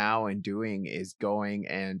online now and doing is going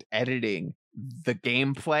and editing the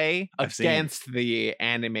gameplay against the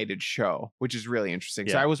animated show, which is really interesting.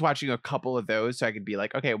 So I was watching a couple of those so I could be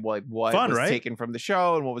like, okay, well, like what was taken from the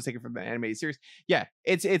show and what was taken from the animated series. Yeah,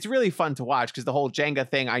 it's really fun to watch because the whole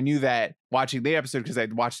Jenga thing, I knew that watching the episode because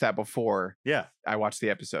I'd watched that before. I watched the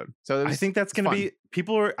episode. So I think that's going to be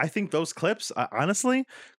I think those clips, honestly,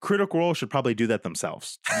 Critical Role should probably do that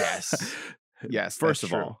themselves. Yes, first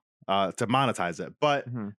of all. To monetize it, but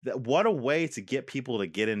what a way to get people to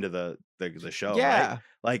get into the show. Right?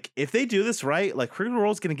 Like if they do this right, like Critical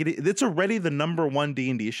Role is going to get it. It's already the #1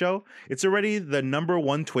 D&D show. It's already the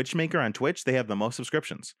 #1 Twitch maker on Twitch. They have the most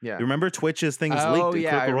subscriptions. You remember Twitch's thing was leaked and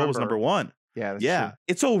Critical Role was #1. That's true.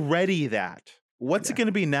 It's already that. What's it going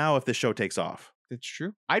to be now if the show takes off? That's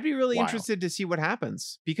true. I'd be really interested to see what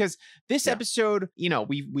happens, because this episode, you know,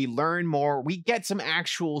 we learn more. We get some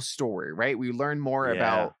actual story, right? We learn more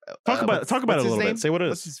about talk about it a little bit. Say what it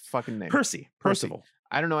is. What's his fucking name? Percival.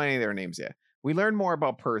 I don't know any of their names yet. We learn more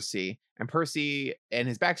about Percy and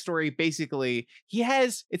his backstory. Basically,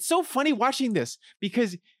 it's so funny watching this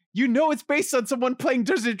because you know it's based on someone playing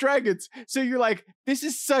Dungeons and Dragons. So you're like, this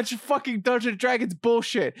is such fucking Dungeons and Dragons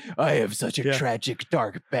bullshit. I have such a tragic,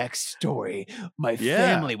 dark backstory. My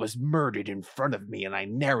family was murdered in front of me and I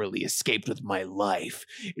narrowly escaped with my life.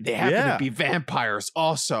 They happen to be vampires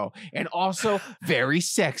also. And also very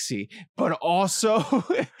sexy. But also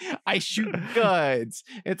I shoot guns.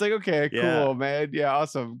 It's like, okay, cool, man. Yeah,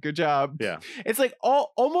 awesome. Good job. It's like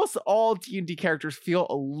almost all D&D characters feel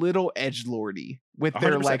a little edgelordy with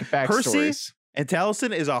their 100%. Like backstories. Percy and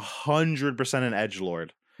Taliesin is 100% an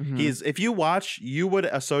edgelord. If you watch, you would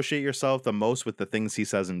associate yourself the most with the things he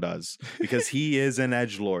says and does, because he is an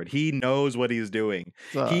edgelord. He knows what he's doing.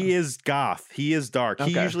 He is goth. He is dark.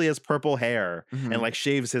 He usually has purple hair and like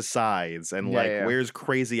shaves his sides and wears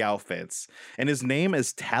crazy outfits. And his name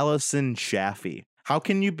is Taliesin Jaffe. How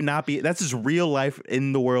can you not be? That's his real life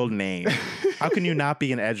in the world name. How can you not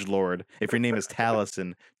be an edgelord if your name is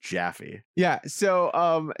Taliesin Jaffe? Yeah.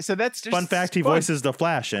 So that's just fun fact. He voices the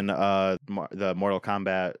Flash in the Mortal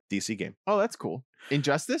Kombat DC game. Oh, that's cool.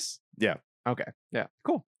 Injustice. Yeah. Okay. Yeah.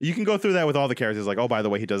 Cool. You can go through that with all the characters. Like, oh, by the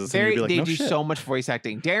way, he does this. And be like, they no do shit. So much voice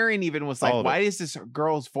acting. Darren even was like, "Why is this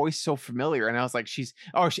girl's voice so familiar?" And I was like,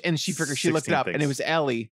 and she figured she looked it up, and it was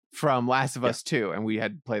Ellie from Last of Yeah. Us 2, and we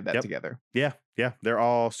had played that Yep. together. Yeah, they're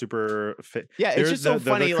all super fit. Yeah, They're it's just so the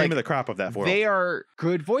funny. cream Like of the crop of that world. they are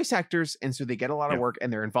good voice actors, and so they get a lot of Yeah. work,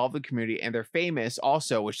 and they're involved in the community, and they're famous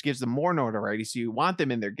also, which gives them more notoriety. So you want them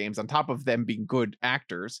in their games on top of them being good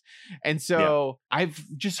actors. And so I've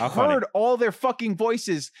just How funny. heard all their fucking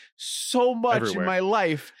voices so much Everywhere. in my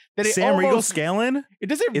life that it Sam Riegel almost, Scallon it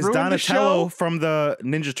doesn't is ruin the Donatello show. from the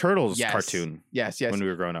Ninja Turtles Yes. cartoon Yes, when we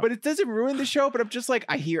were growing up. but it doesn't ruin the show. But I'm just like,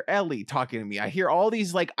 I hear Ellie talking to me. I hear all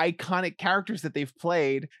these like iconic characters that they've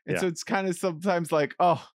played, and Yeah. so it's kind of sometimes like,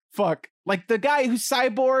 oh fuck, like the guy who's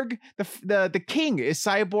Cyborg, the king is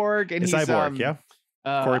Cyborg, and It's he's Cyborg, yeah.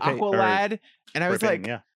 Corey Payton- or Aqualad, and I Corey was Payton, like,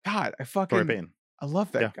 yeah. God, I Corey fucking Payton. I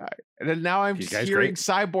love that Yeah. guy. And then now I'm He's just guy's hearing great.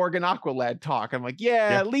 Cyborg and Aqualad talk. I'm like,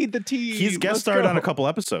 yeah, Yeah. lead the team. He's guest Let's starred on a go. couple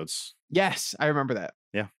episodes. Yes, I remember that.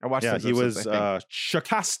 Yeah. I watched. Yeah, those he episodes, was I think.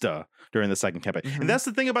 Shakasta during the second campaign. Mhm. And that's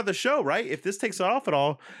the thing about the show, right? If this takes off at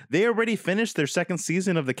all, they already finished their second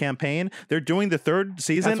season of the campaign. They're doing the third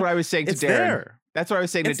season. That's what I was saying to it's Darren. there. That's what I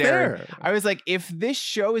was saying It's to Darren. there. I was like, if this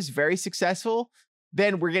show is very successful,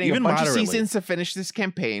 then we're getting Even a bunch moderately. of seasons to finish this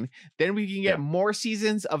campaign. Then we can get Yeah. more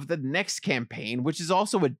seasons of the next campaign, which is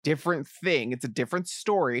also a different thing. It's a different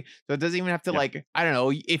story. So it doesn't even have to Yeah. like, I don't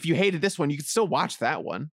know, if you hated this one, you could still watch that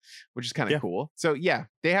one, which is kind of Yeah. cool. So yeah,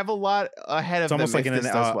 they have a lot ahead of It's them. almost like if an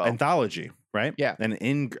this does well. anthology, right? Yeah. An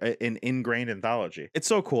ingrained anthology. It's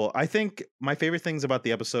so cool. I think my favorite things about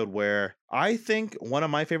the episode where I think one of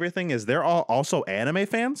my favorite thing is they're all also anime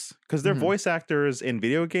fans because they're Mhm. voice actors in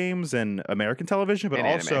video games and American television, but And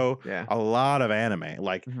anime, also yeah. a lot of anime,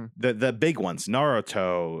 like Mhm. the big ones,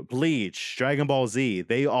 Naruto, Bleach, Dragon Ball Z.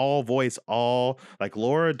 They all voice all like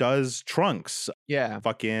Laura does Trunks. Yeah.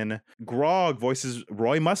 Fucking Grog voices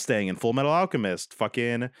Roy Mustang in Full Metal Alchemist.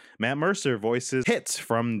 Fucking Matt Mercer voices Hit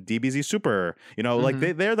from DBZ Super. You know, like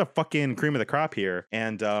Mhm. they're the fucking cream of the crop here.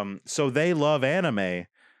 And so they love anime.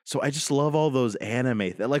 So I just love all those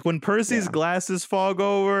anime. Like when Percy's Yeah. glasses fog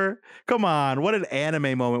over. Come on, what an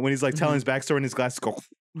anime moment when he's like telling his backstory and his glasses go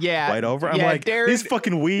Yeah. right over. I'm yeah, like, these Darren-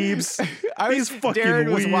 fucking weebs. These fucking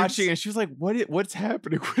Darren was weebs. watching and she was like, what's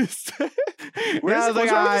happening? What is that? And Where's- I was like,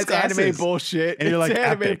 what's wrong with it's his anime glasses?" bullshit. And you're It's like,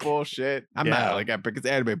 anime epic. bullshit. I'm Yeah. not like epic. It's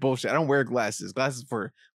anime bullshit. I don't wear glasses. Glasses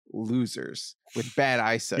for losers with bad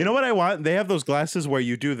eyesight. You know what I want? They have those glasses where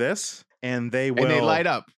you do this and they will And they light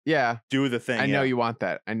up. Yeah. do the thing. I know yeah. you want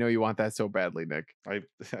that. I know you want that so badly, Nick. I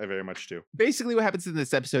very much do. Basically, what happens in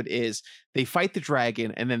this episode is they fight the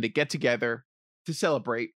dragon and then they get together to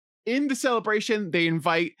celebrate. In the celebration, they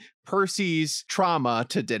invite Percy's trauma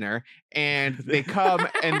to dinner and they come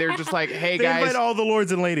and they're just like, hey, They guys. invite all the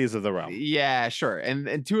lords and ladies of the realm. Yeah, sure.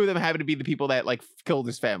 And two of them happen to be the people that like killed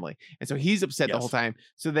his family. And so he's upset the Yes. whole time.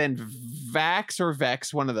 So then Vax or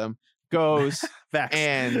Vex, one of them, goes Facts.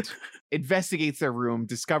 and investigates their room,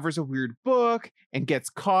 discovers a weird book, and gets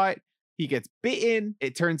caught. He gets bitten.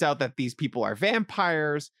 It turns out that these people are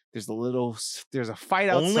vampires. There's a fight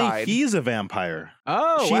outside. Only he's a vampire.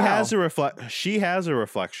 Oh, she wow. has a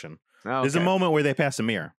reflection. There's a Okay. moment where they pass a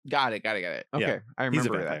mirror. Got it. Okay, Yeah, I He's a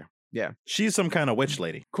remember that. vampire. Yeah. She's some kind of witch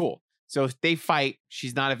lady. Cool. So they fight.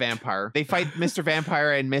 She's not a vampire. They fight Mr.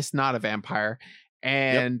 Vampire and Miss Not a Vampire,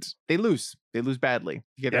 and they lose. They lose badly.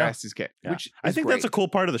 Get their Yeah. asses kicked. Yeah. Which I is think great. that's a cool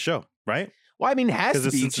part of the show, right? Well, I mean, it has 'Cause to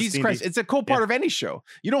it's be. since it's Jesus D&D. Christ, it's a cool part of any show.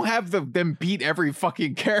 You don't have them beat every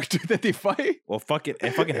fucking character that they fight. Well, fuck it.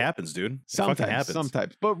 It fucking happens, dude. It fucking happens.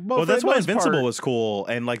 Sometimes, but Well, for that's the why most Invincible part- was cool,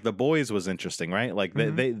 and like The Boys was interesting, right? Like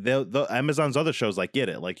Mhm. they the Amazon's other shows like get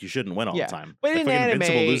it, like you shouldn't win all Yeah. the time. But like, in fucking anime,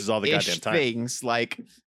 Invincible loses all the goddamn time. things like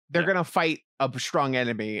they're Yeah. gonna fight a strong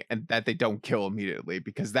enemy and that they don't kill immediately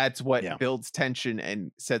because that's what Yeah. builds tension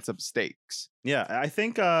and sets up stakes. Yeah, I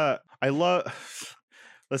think I love.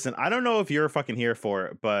 Listen, I don't know if you're fucking here for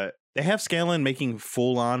it, but they have Scanlan making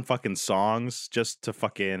full on fucking songs just to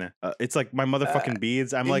fucking. It's like my motherfucking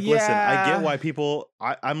beads. I'm like, listen, I yeah. get why people.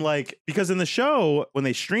 I'm like, because in the show when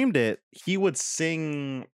they streamed it, he would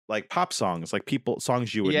sing like pop songs, like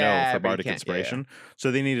songs you would know Yeah, for but you Bardic can't- yeah, yeah. Inspiration.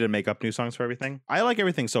 So they needed to make up new songs for everything. I like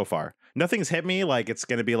everything so far. Nothing's hit me like it's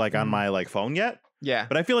gonna be like on Mhm. my like phone yet, Yeah.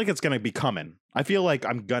 but I feel like it's gonna be coming. I feel like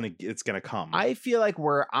it's gonna come. I feel like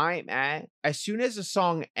where I'm at, as soon as a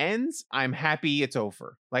song ends, I'm happy it's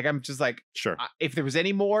over. Like I'm just like, Sure. if there was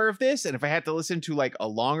any more of this, and if I had to listen to like a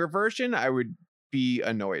longer version, I would be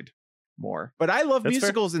annoyed more. But I love That's fair.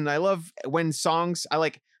 musicals, and I love when songs.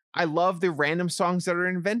 I love the random songs that are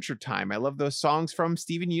in Adventure Time. I love those songs from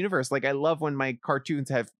Steven Universe. Like I love when my cartoons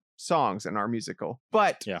have songs and are musical.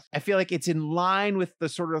 But Yeah. I feel like it's in line with the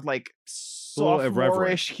sort of like little irreverent.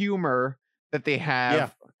 sophomore-ish humor that they have. Yeah.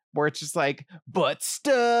 Where it's just like, but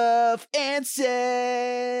stuff and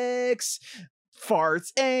sex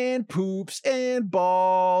farts and poops and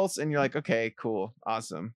balls. And you're like, okay, cool.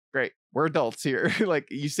 Awesome. Great. We're adults here. Like,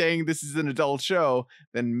 you saying this is an adult show,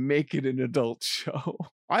 then make it an adult show.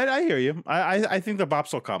 I hear you. I think the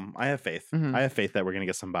bops will come. I have faith. Mhm. I have faith that we're gonna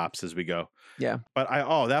get some bops as we go. Yeah. But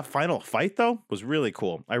that final fight though was really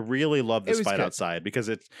cool. I really love this was fight good. outside because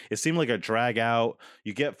it seemed like a drag out.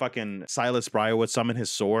 You get fucking Silas Briarwood summon his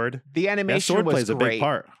sword. The That animation sword was plays great. a big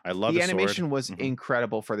part. I love The sword. animation was Mhm.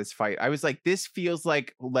 incredible for this fight. I was like, this feels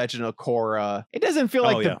like Legend of Korra. It doesn't feel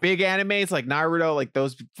like Oh, the yeah. big animes like Naruto, like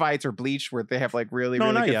those fights, or Bleach, where they have like really, No,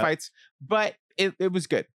 really not good yet. fights. But it was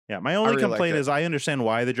good. Yeah, my only really liked complaint it. is I understand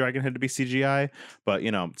why the dragon had to be CGI, but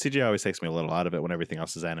CGI always takes me a little out of it when everything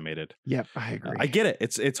else is animated. Yep, I agree. I get it.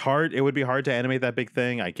 It's hard. It would be hard to animate that big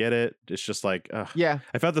thing. I get it. It's just like, Yeah,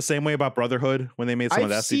 I felt the same way about Brotherhood when they made some of I've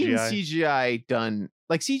that seen CGI. CGI done.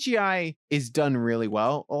 Like, CGI is done really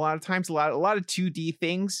well. A lot of times, a lot of 2D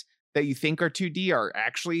things that you think are 2D are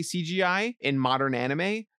actually CGI in modern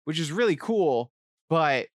anime, which is really cool.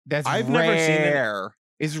 But that's I've never seen it. rare.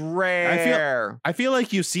 It's rare. I feel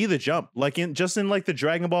like you see the jump, like in like the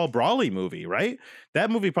Dragon Ball Brawly movie, right?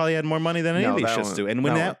 That movie probably had more money than any No, of these that shits one- do. And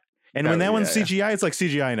when that when that one's yeah. CGI, it's like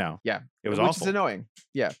CGI now. Yeah. It was Which awful. is annoying.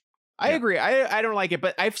 Yeah. I Yeah. agree. I don't like it,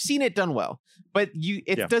 but I've seen it done well. But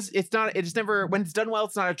Yeah. it's never, when it's done well,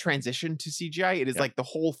 it's not a transition to CGI. It is Yeah. like the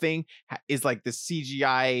whole thing is like the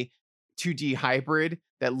CGI 2D hybrid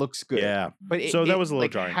that looks good. Yeah. But So that was a little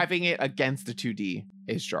like, jarring. having it against the 2D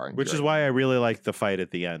is jarring. Which You're is right. why I really liked the fight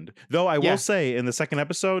at the end. Though I Yeah. will say in the second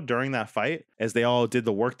episode during that fight, as they all did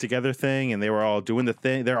the work together thing and they were all doing the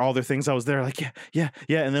thing, all their things, I was there like, yeah.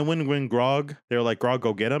 And then when Grog, they were like, Grog,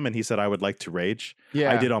 go get him. And he said, I would like to rage.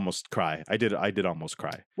 Yeah. I did almost cry. I did almost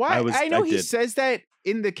cry. Why? I know he did. says that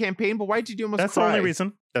in the campaign, but why did you almost That's cry? the only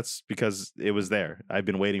reason. That's because it was there. I've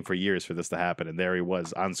been waiting for years for this to happen. And there he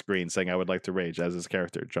was on screen saying, I would like to rage as his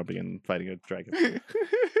character jumping and fighting a dragon.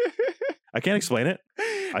 I can't explain it.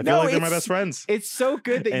 I feel like they're my best friends. It's so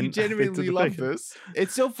good that you And they did genuinely the love thing. this.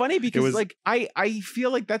 It's so funny because was- like I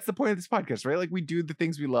feel like that's the point of this podcast, right? Like, we do the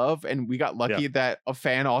things we love, and we got lucky that a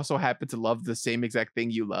fan also happened to love the same exact thing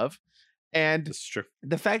you love. And This is true.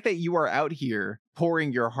 the fact that you are out here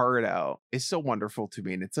pouring your heart out is so wonderful to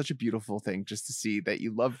me, and it's such a beautiful thing just to see that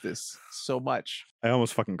you love this so much. I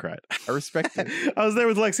almost fucking cried. I respect it. I was there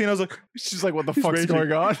with Lexi and I was like, She's like, what the He's fuck's raging.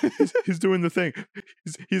 going on? he's doing the thing.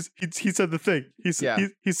 He said the thing. He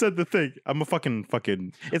said the thing. I'm a fucking.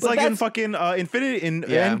 It's But like in that's- fucking Infinity in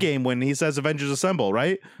Yeah. Endgame when he says Avengers Assemble,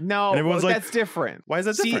 right? No, And everyone's like, that's different. Why is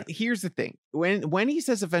that See, different? here's the thing. When he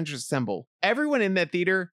says Avengers Assemble, everyone in that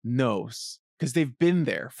theater knows because they've been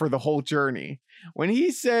there for the whole journey. When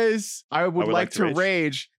he says, I would like to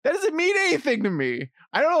rage, that doesn't mean anything to me.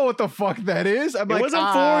 I don't know what the fuck that is. I'm It like, wasn't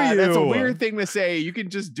for that's a you." weird thing to say. You can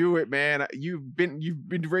just do it, man. You've been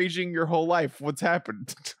raging your whole life. What's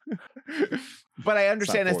happened? But I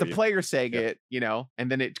understand as for the you. player saying Yeah. it, and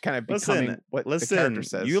then it kind of becoming what the Listen, character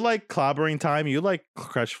says. you like clobbering time. You like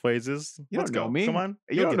crush phrases. You Let's don't know go. me. Come on.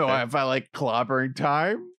 You You'll don't get know there. if I like clobbering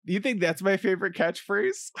time. Do you think that's my favorite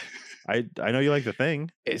catchphrase? I know you like the thing.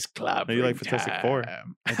 Is clobbering you like Fantastic Four.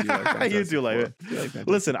 time. I do like You Fantastic do like Four. it. I do like Fantastic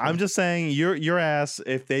Listen, Four. I'm just saying your ass,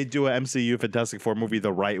 if they do a MCU Fantastic Four movie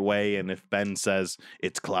the right way, and if Ben says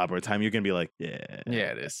it's clobber time, you're gonna be like, yeah.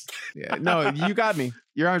 Yeah, it is. Yeah, no, you got me.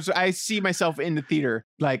 I see myself in the theater,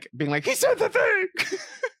 like being like, he said the thing.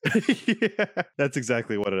 Yeah, that's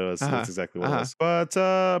exactly what it is. Uh-huh, That's exactly what uh-huh. it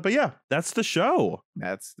is. But yeah, that's the show.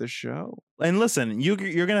 That's the show. And listen, you're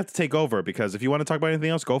gonna have to take over because if you want to talk about anything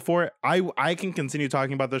else, go for it. I can continue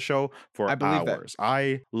talking about this show for I believe that. hours.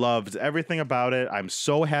 I loved everything about it. I'm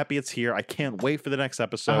so happy it's here. I can't wait for the next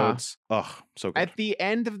episodes. Oh, so good. At the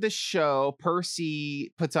end of the show,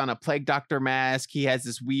 Percy puts on a plague doctor mask. He has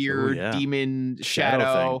this weird yeah. demon Shadow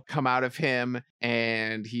shadow come out of him,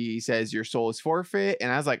 and he says, "Your soul is forfeit."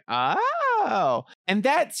 And I was like, "Oh!" And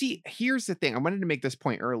here's the thing. I wanted to make this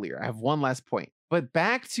point earlier. I have one last point, but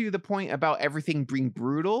back to the point about everything being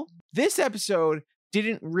brutal. This episode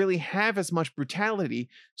didn't really have as much brutality.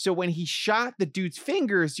 So when he shot the dude's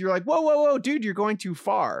fingers, you're like, "Whoa, whoa, whoa, dude! You're going too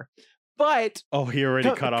far." But Oh, he already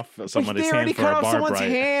No, cut off but someone's they already hand for cut a off barb, someone's right?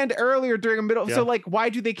 hand earlier during a middle. Yeah. So like, why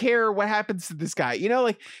do they care what happens to this guy?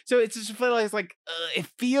 So it's just like it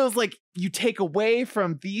feels like you take away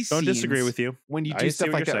from these. Don't disagree scenes with you. when you I do see stuff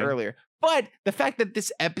what like you're that saying. earlier. But the fact that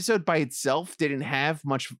this episode by itself didn't have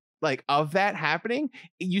much like of that happening,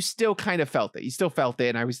 you still kind of felt it. You still felt it,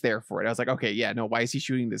 and I was there for it. I was like, okay, yeah, no, why is he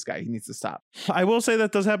shooting this guy? He needs to stop. I will say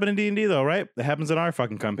that does happen in D&D though, right? It happens in our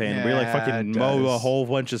fucking campaign. We like Yeah, fucking it mow a does. whole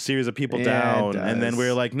bunch of series of people Yeah, it down, and then we're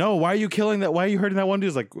does. like, no, why are you killing that? Why are you hurting that one dude?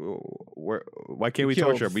 It's like, why can't we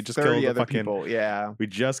killed torture him? We just 30 killed the other fucking people. Yeah. we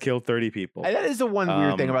just killed 30 people. And that is the one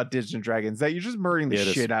weird thing Um, about Dungeons and Dragons, that you're just murdering the yeah, it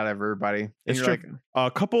is. shit out of everybody. And It's you're true. like,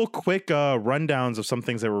 A couple quick rundowns of some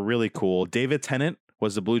things that were really cool. David Tennant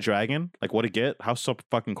was the Blue Dragon. Like, what a get! How so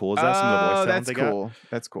fucking cool is that? Some of the voice talent that's they got. cool.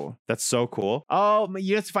 That's cool. That's so cool. Oh,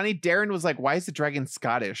 you know, it's funny. Darren was like, why is the dragon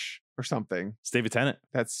Scottish or something? It's David Tennant.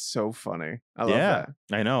 That's so funny. I love Yeah,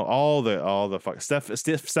 that. I know. All the fuck.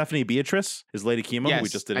 Stephanie Beatrice is Lady Kima, who we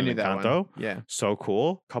just did I in knew that Encanto. one. Yeah. So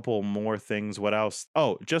cool. Couple more things. What else?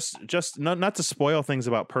 Oh, just not to spoil things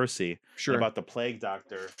about Percy. Sure. About the Plague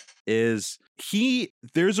Doctor is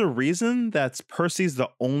there's a reason that Percy's the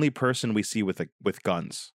only person we see with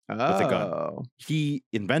guns. With a gun. Oh. He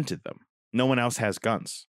invented them. No one else has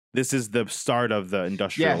guns. This is the start of the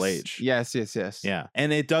industrial age. Yes. Yeah.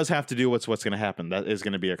 And it does have to do with what's going to happen. That is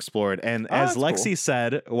going to be explored. And Oh, as that's Lexi cool.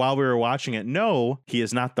 said while we were watching it, no, he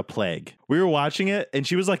is not the plague. We were watching it and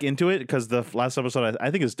she was like into it because the last episode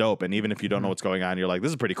I think is dope. And even if you don't know what's going on, you're like,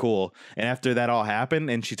 this is pretty cool. And after that all happened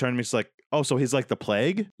and she turned to me, she's like, oh, so he's like the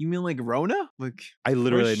plague? You mean like Rona? Like, I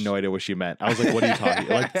literally had no idea what she meant. I was like, what are you talking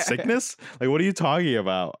like sickness? Like, what are you talking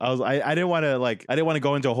about? I didn't want to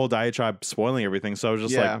go into a whole diatribe spoiling everything. So I was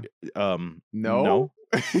just like, no.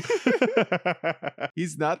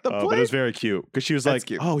 He's not the But it plague. was very cute because she was That's like,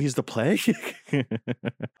 cute. oh, he's the plague.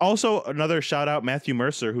 Also, another shout out, Matthew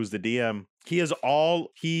Mercer, who's the DM.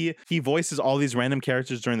 He voices all these random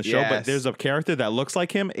characters during the show, but Yes. there's a character that looks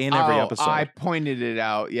like him in every episode. I pointed it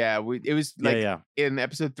out. Yeah, it was like yeah. in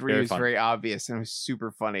episode 3, Very it was fun. very obvious and it was super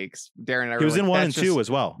funny. 'Cause Darren and I He were was like, in 1 and "That's 2 just as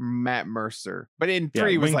well. Matt Mercer, but in Yeah,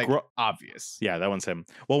 3 it was when like obvious. Yeah, that one's him.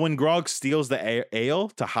 Well, when Grog steals the ale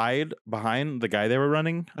to hide behind the guy they were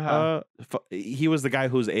running, Uh-huh. he was the guy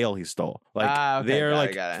whose ale he stole. Like Okay, they're got it,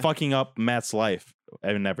 like got it. fucking up Matt's life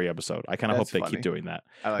in every episode. I kind of hope That's they funny. keep doing that.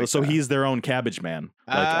 I like So that. he's their own cabbage man.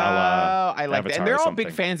 Like I like that. Avatar And they're or all big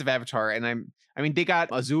something. fans of Avatar, and I mean, they got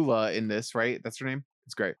Azula in this, right? That's her name.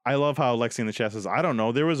 It's great. I love how Lexi in the chat says, I don't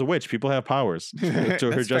know, there was a witch. People have powers. To her That's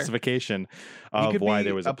fair. justification He of could why be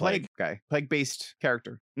there was a plague. plague-based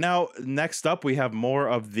character. Now, next up, we have more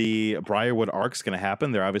of the Briarwood arc's going to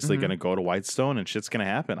happen. They're obviously Mhm. going to go to Whitestone and shit's going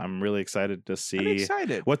to happen. I'm really excited to see. I'm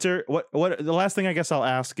excited. What the last thing I guess I'll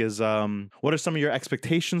ask is what are some of your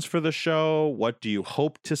expectations for the show? What do you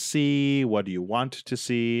hope to see? What do you want to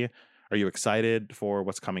see? Are you excited for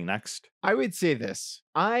what's coming next? I would say this.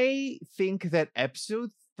 I think that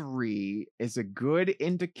episode 3 is a good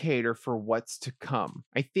indicator for what's to come.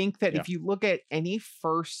 I think that Yeah. if you look at any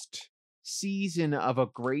first season of a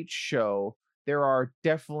great show, there are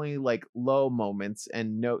definitely like low moments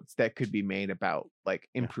and notes that could be made about like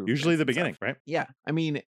improvements. Usually the and stuff. beginning, right? Yeah. I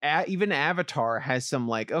mean, even Avatar has some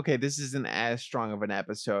like, okay, this isn't as strong of an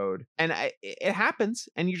episode. And it happens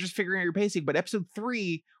and you're just figuring out your pacing. But episode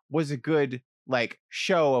 3 was a good like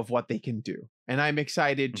show of what they can do. And I'm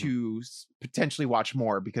excited to potentially watch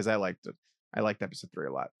more because I liked it. I liked episode 3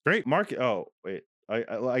 a lot. Great. Mark. Oh, wait.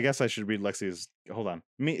 I guess I should read Lexi's. Hold on.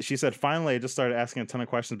 She said, finally, I just started asking a ton of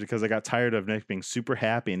questions because I got tired of Nick being super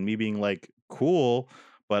happy and me being like, cool,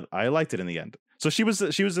 but I liked it in the end. So she was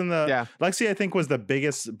in the. Yeah. Lexi, I think, was the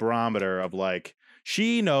biggest barometer of like,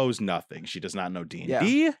 she knows nothing. She does not know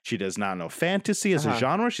D&D. She does not know fantasy as a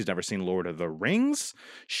genre. She's never seen Lord of the Rings.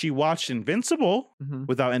 She watched Invincible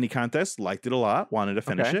without any contest, liked it a lot, wanted to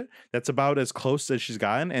finish it. That's about as close as she's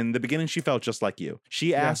gotten. And in the beginning, she felt just like you.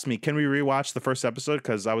 She asked me, can we rewatch the first episode?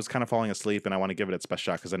 Because I was kind of falling asleep and I want to give it its best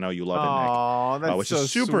shot because I know you love it, Nick. Oh, that's Which so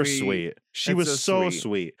is super sweet. She That's was so so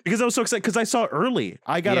sweet. Because I was so excited because I saw it early.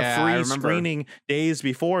 I got Yeah, a I free remember. screening days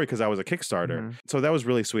before because I was a Kickstarter. So that was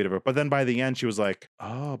really sweet of her. But then by the end, she was like,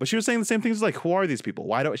 oh, but she was saying the same things like, who are these people?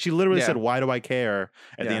 She literally said, why do I care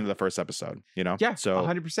at the end of the first episode? You know? Yeah, So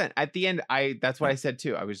 100%. At the end, that's what I said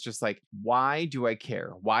too. I was just like, why do I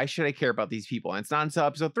care? Why should I care about these people? And it's not until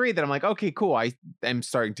episode 3 that I'm like, okay, cool. I am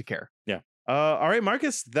starting to care. yeah. All right,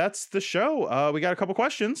 Marcus, that's the show. We got a couple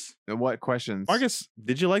questions. What questions? Marcus,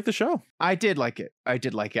 did you like the show? I did like it.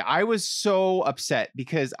 I was so upset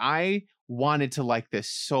because I wanted to like this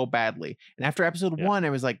so badly. And after episode 1, I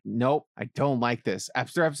was like, nope, I don't like this.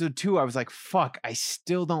 After episode 2, I was like, fuck, I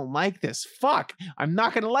still don't like this. Fuck, I'm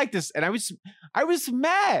not going to like this. And I was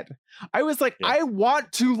mad. I was like, I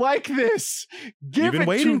want to like this. You've been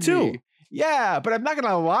waiting too. Yeah, but I'm not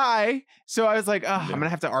gonna lie. So I was like, I'm gonna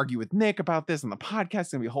have to argue with Nick about this on the podcast.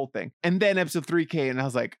 It's gonna be a whole thing. And then episode 3 came, and I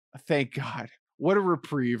was like, thank God, what a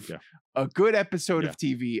reprieve. Yeah. a good episode Yeah. of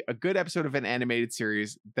TV, a good episode of an animated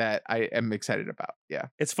series that I am excited about. Yeah.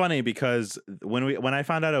 It's funny because when I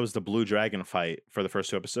found out it was the Blue Dragon fight for the first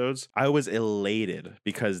 2 episodes, I was elated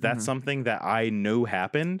because that's Mhm. something that I knew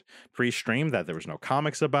happened pre-stream that there was no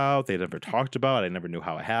comics about, they never talked about, I never knew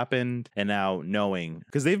how it happened. And now knowing,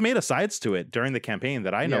 because they've made asides to it during the campaign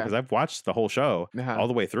that I know Yeah. because I've watched the whole show Uh-huh. all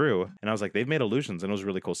the way through, and I was like, they've made allusions, and it was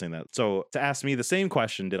really cool seeing that. So to ask me the same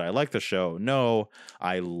question, did I like the show? No,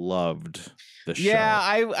 I loved the show. Yeah,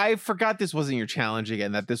 I forgot this wasn't your challenge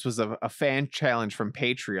again, that this was a fan challenge from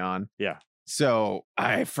Patreon. Yeah. So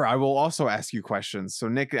I will also ask you questions. So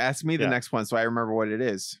Nick, ask me the Yeah. next one so I remember what it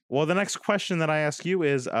is. Well, the next question that I ask you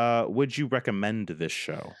is, would you recommend this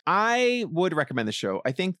show? I would recommend the show.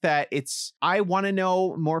 I think that I want to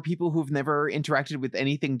know more people who've never interacted with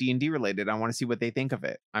anything D&D related. I want to see what they think of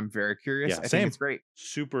it. I'm very curious. Yeah, I think same. it's great.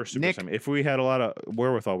 Super Nick- same. If we had a lot of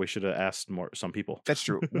wherewithal, we should have asked some people. That's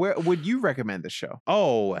true. Where would you recommend the show?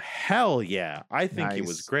 Oh, hell yeah. I think it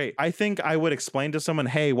was Nice. great. I think I would explain to someone,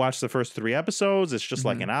 hey, watch the first 3 episodes. It's just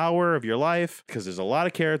like Mhm. an hour of your life because there's a lot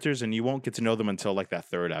of characters and you won't get to know them until like that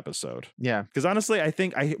 3rd episode. Yeah. Because honestly, I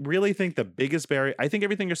really think the biggest barrier, I think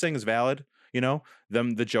everything you're saying is valid. You know,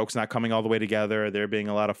 the jokes not coming all the way together, there being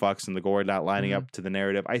a lot of fucks and the gore not lining Mhm. up to the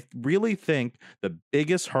narrative. I really think the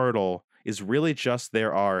biggest hurdle is really just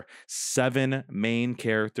there are 7 main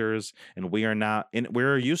characters and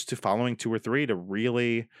we're used to following 2 or 3 to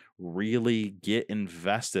really get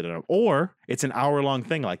invested in them. Or it's an hour-long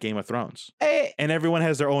thing like Game of Thrones. And everyone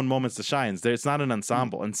has their own moments to shine. It's not an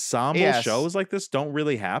ensemble. Ensemble Yes. shows like this don't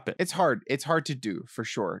really happen. It's hard. It's hard to do for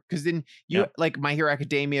sure. Because then you Yeah. like My Hero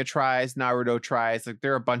Academia tries, Naruto tries. Like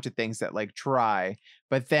there are a bunch of things that like try,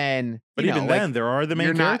 but then But you know, even like, then, there are the main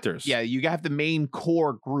you're not- characters. yeah, you have the main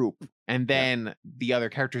core group, and then the other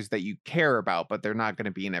characters that you care about, but they're not going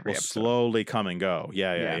to be in every will episode. slowly come and go.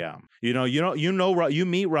 Yeah. Yeah. You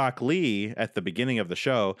meet Rock Lee at the beginning of the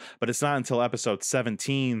show, but it's not until episode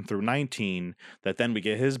 17 through 19 that then we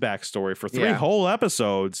get his backstory for 3 Yeah. whole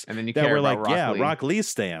episodes. And then you That care we're about like, Rock Lee. Rock Lee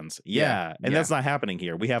stands. Yeah. And Yeah. that's not happening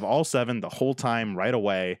here. We have all 7 the whole time right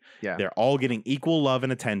away. Yeah. They're all getting equal love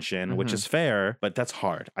and attention, which Mhm. is fair, but that's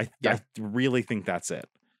hard. I really think that's it.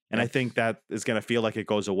 And Yeah. I think that is going to feel like it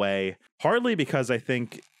goes away, partly because I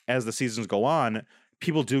think as the seasons go on,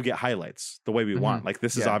 people do get highlights the way we want. Like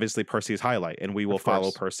this is Yeah. obviously Percy's highlight, and we will Of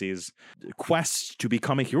follow course. Percy's quest to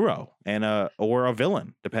become a hero and or a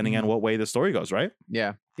villain, depending on what way the story goes, right?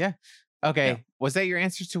 Yeah. Okay. Yeah. Was that your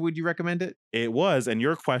answer to would you recommend it? It was. And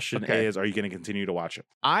your question Okay. is, are you going to continue to watch it?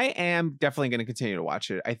 I am definitely going to continue to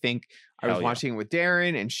watch it. I think I was Hell yeah. watching it with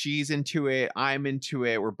Darren and she's into it. I'm into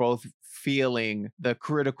it. We're both feeling the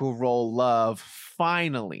Critical Role love.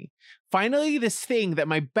 Finally, this thing that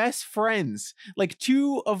my best friends, like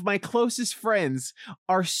 2 of my closest friends,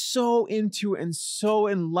 are so into and so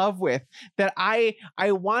in love with that I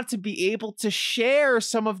want to be able to share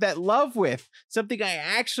some of that love with, something I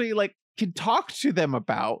actually like can talk to them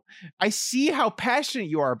about. I see how passionate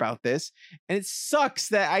you are about this, and it sucks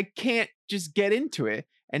that I can't just get into it.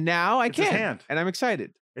 And now I It's his can, hand. and I'm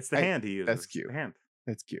excited. It's the I- hand he uses. that's It's the cute. hand.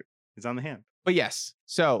 That's cute. It's on the hand. But yes.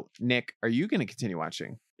 So, Nick, are you going to continue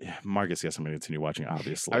watching? Yeah, Marcus, yes, I'm going to continue watching,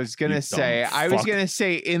 obviously. I was You gonna say, dumb fuck.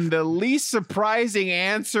 in the least surprising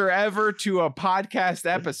answer ever to a podcast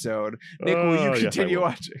episode, Nick, will Oh, you yes, I continue will.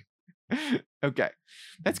 watching? Okay,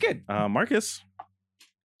 that's good. Marcus,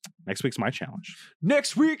 next week's my challenge.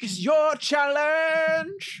 Next week is your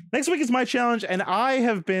challenge. Next week is my challenge, and I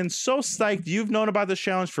have been so psyched. You've known about this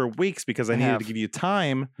challenge for weeks because I I needed have. to give you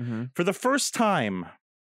time. For the first time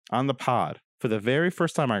on the pod, for the very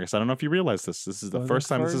first time, Marcus, I don't know if you realize this. This is the first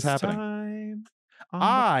time this is happening.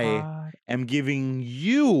 I am giving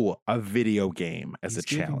you a video game as a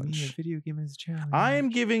challenge. video game as a challenge. I am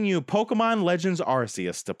giving you Pokemon Legends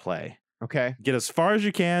Arceus to play. okay. Get as far as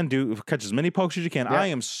you can, catch as many pokes as you can. Yeah. I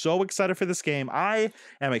am so excited for this game. I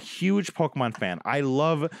am a huge Pokemon fan. I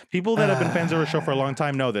love people that have been fans of our show for a long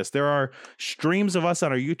time know this. There are streams of us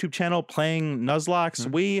on our YouTube channel playing Nuzlocke.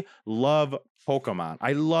 We love Pokemon.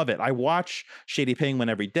 I love it. I watch Shady Penguin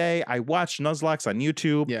every day. I watch Nuzlocke on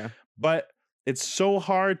YouTube. Yeah. But it's so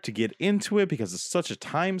hard to get into it because it's such a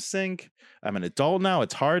time sink. I'm an adult now.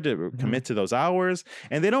 It's hard to commit to those hours,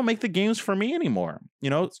 and they don't make the games for me anymore. You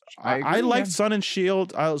know, I I agree, liked yeah. Sun and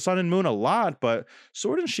Shield, Sun and Moon a lot, but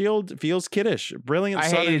Sword and Shield feels kiddish. Brilliant I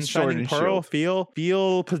Sun hated and Sword Shining and Pearl Shield.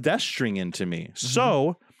 feel pedestrian to me.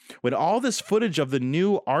 So with all this footage of the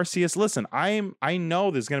new Arceus, listen, I know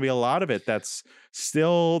there's going to be a lot of it that's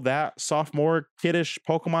still that sophomore kiddish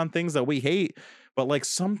Pokemon things that we hate. but like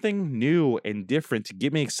something new and different to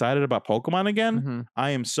get me excited about Pokemon again. Mhm. I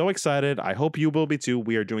am so excited. I hope you will be too.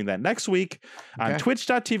 We are doing that next week on Okay.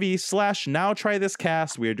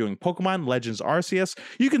 twitch.tv/NowTryThisCast. We are doing Pokemon Legends Arceus.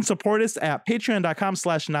 You can support us at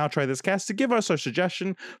patreon.com/NowTryThisCast to give us our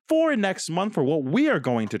suggestion for next month for what we are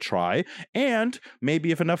going to try. And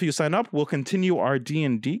maybe if enough of you sign up, we'll continue our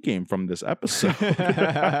D&D game from this episode.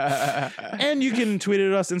 And you can tweet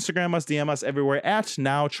at us, Instagram us, DM us everywhere at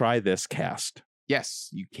NowTryThisCast. Yes,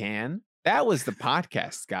 you can. That was the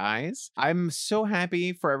podcast, guys. I'm so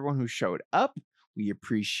happy for everyone who showed up. We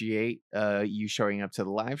appreciate you showing up to the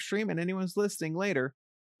live stream, and anyone who's listening later,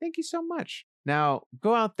 thank you so much. Now,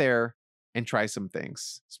 go out there and try some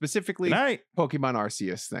things, specifically Good night. Pokemon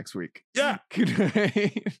Arceus next week. Yeah. Good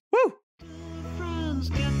night. Woo. Friends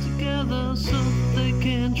get together so they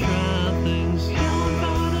can try things. You're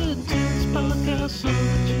invited to this podcast so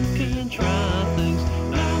that you can try things.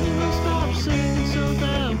 Now we will stop singing so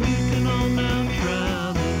that we can all now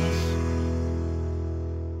try this.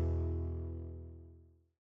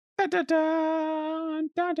 Dun, dun, dun,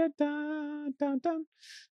 dun, dun, dun, dun, dun.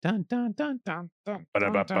 Dun, dun, dun, dun, dun,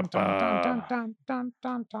 Ba-da-ba-ba-ba. dun, dun, dun, dun,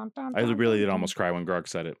 dun, dun, I dun, really dun, did dun. almost cry when Grog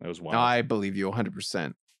said it. It was wild. I believe you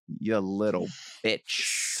 100%. You little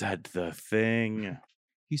bitch. Said the thing.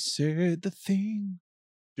 He said the thing.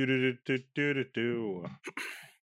 Do do do do do do.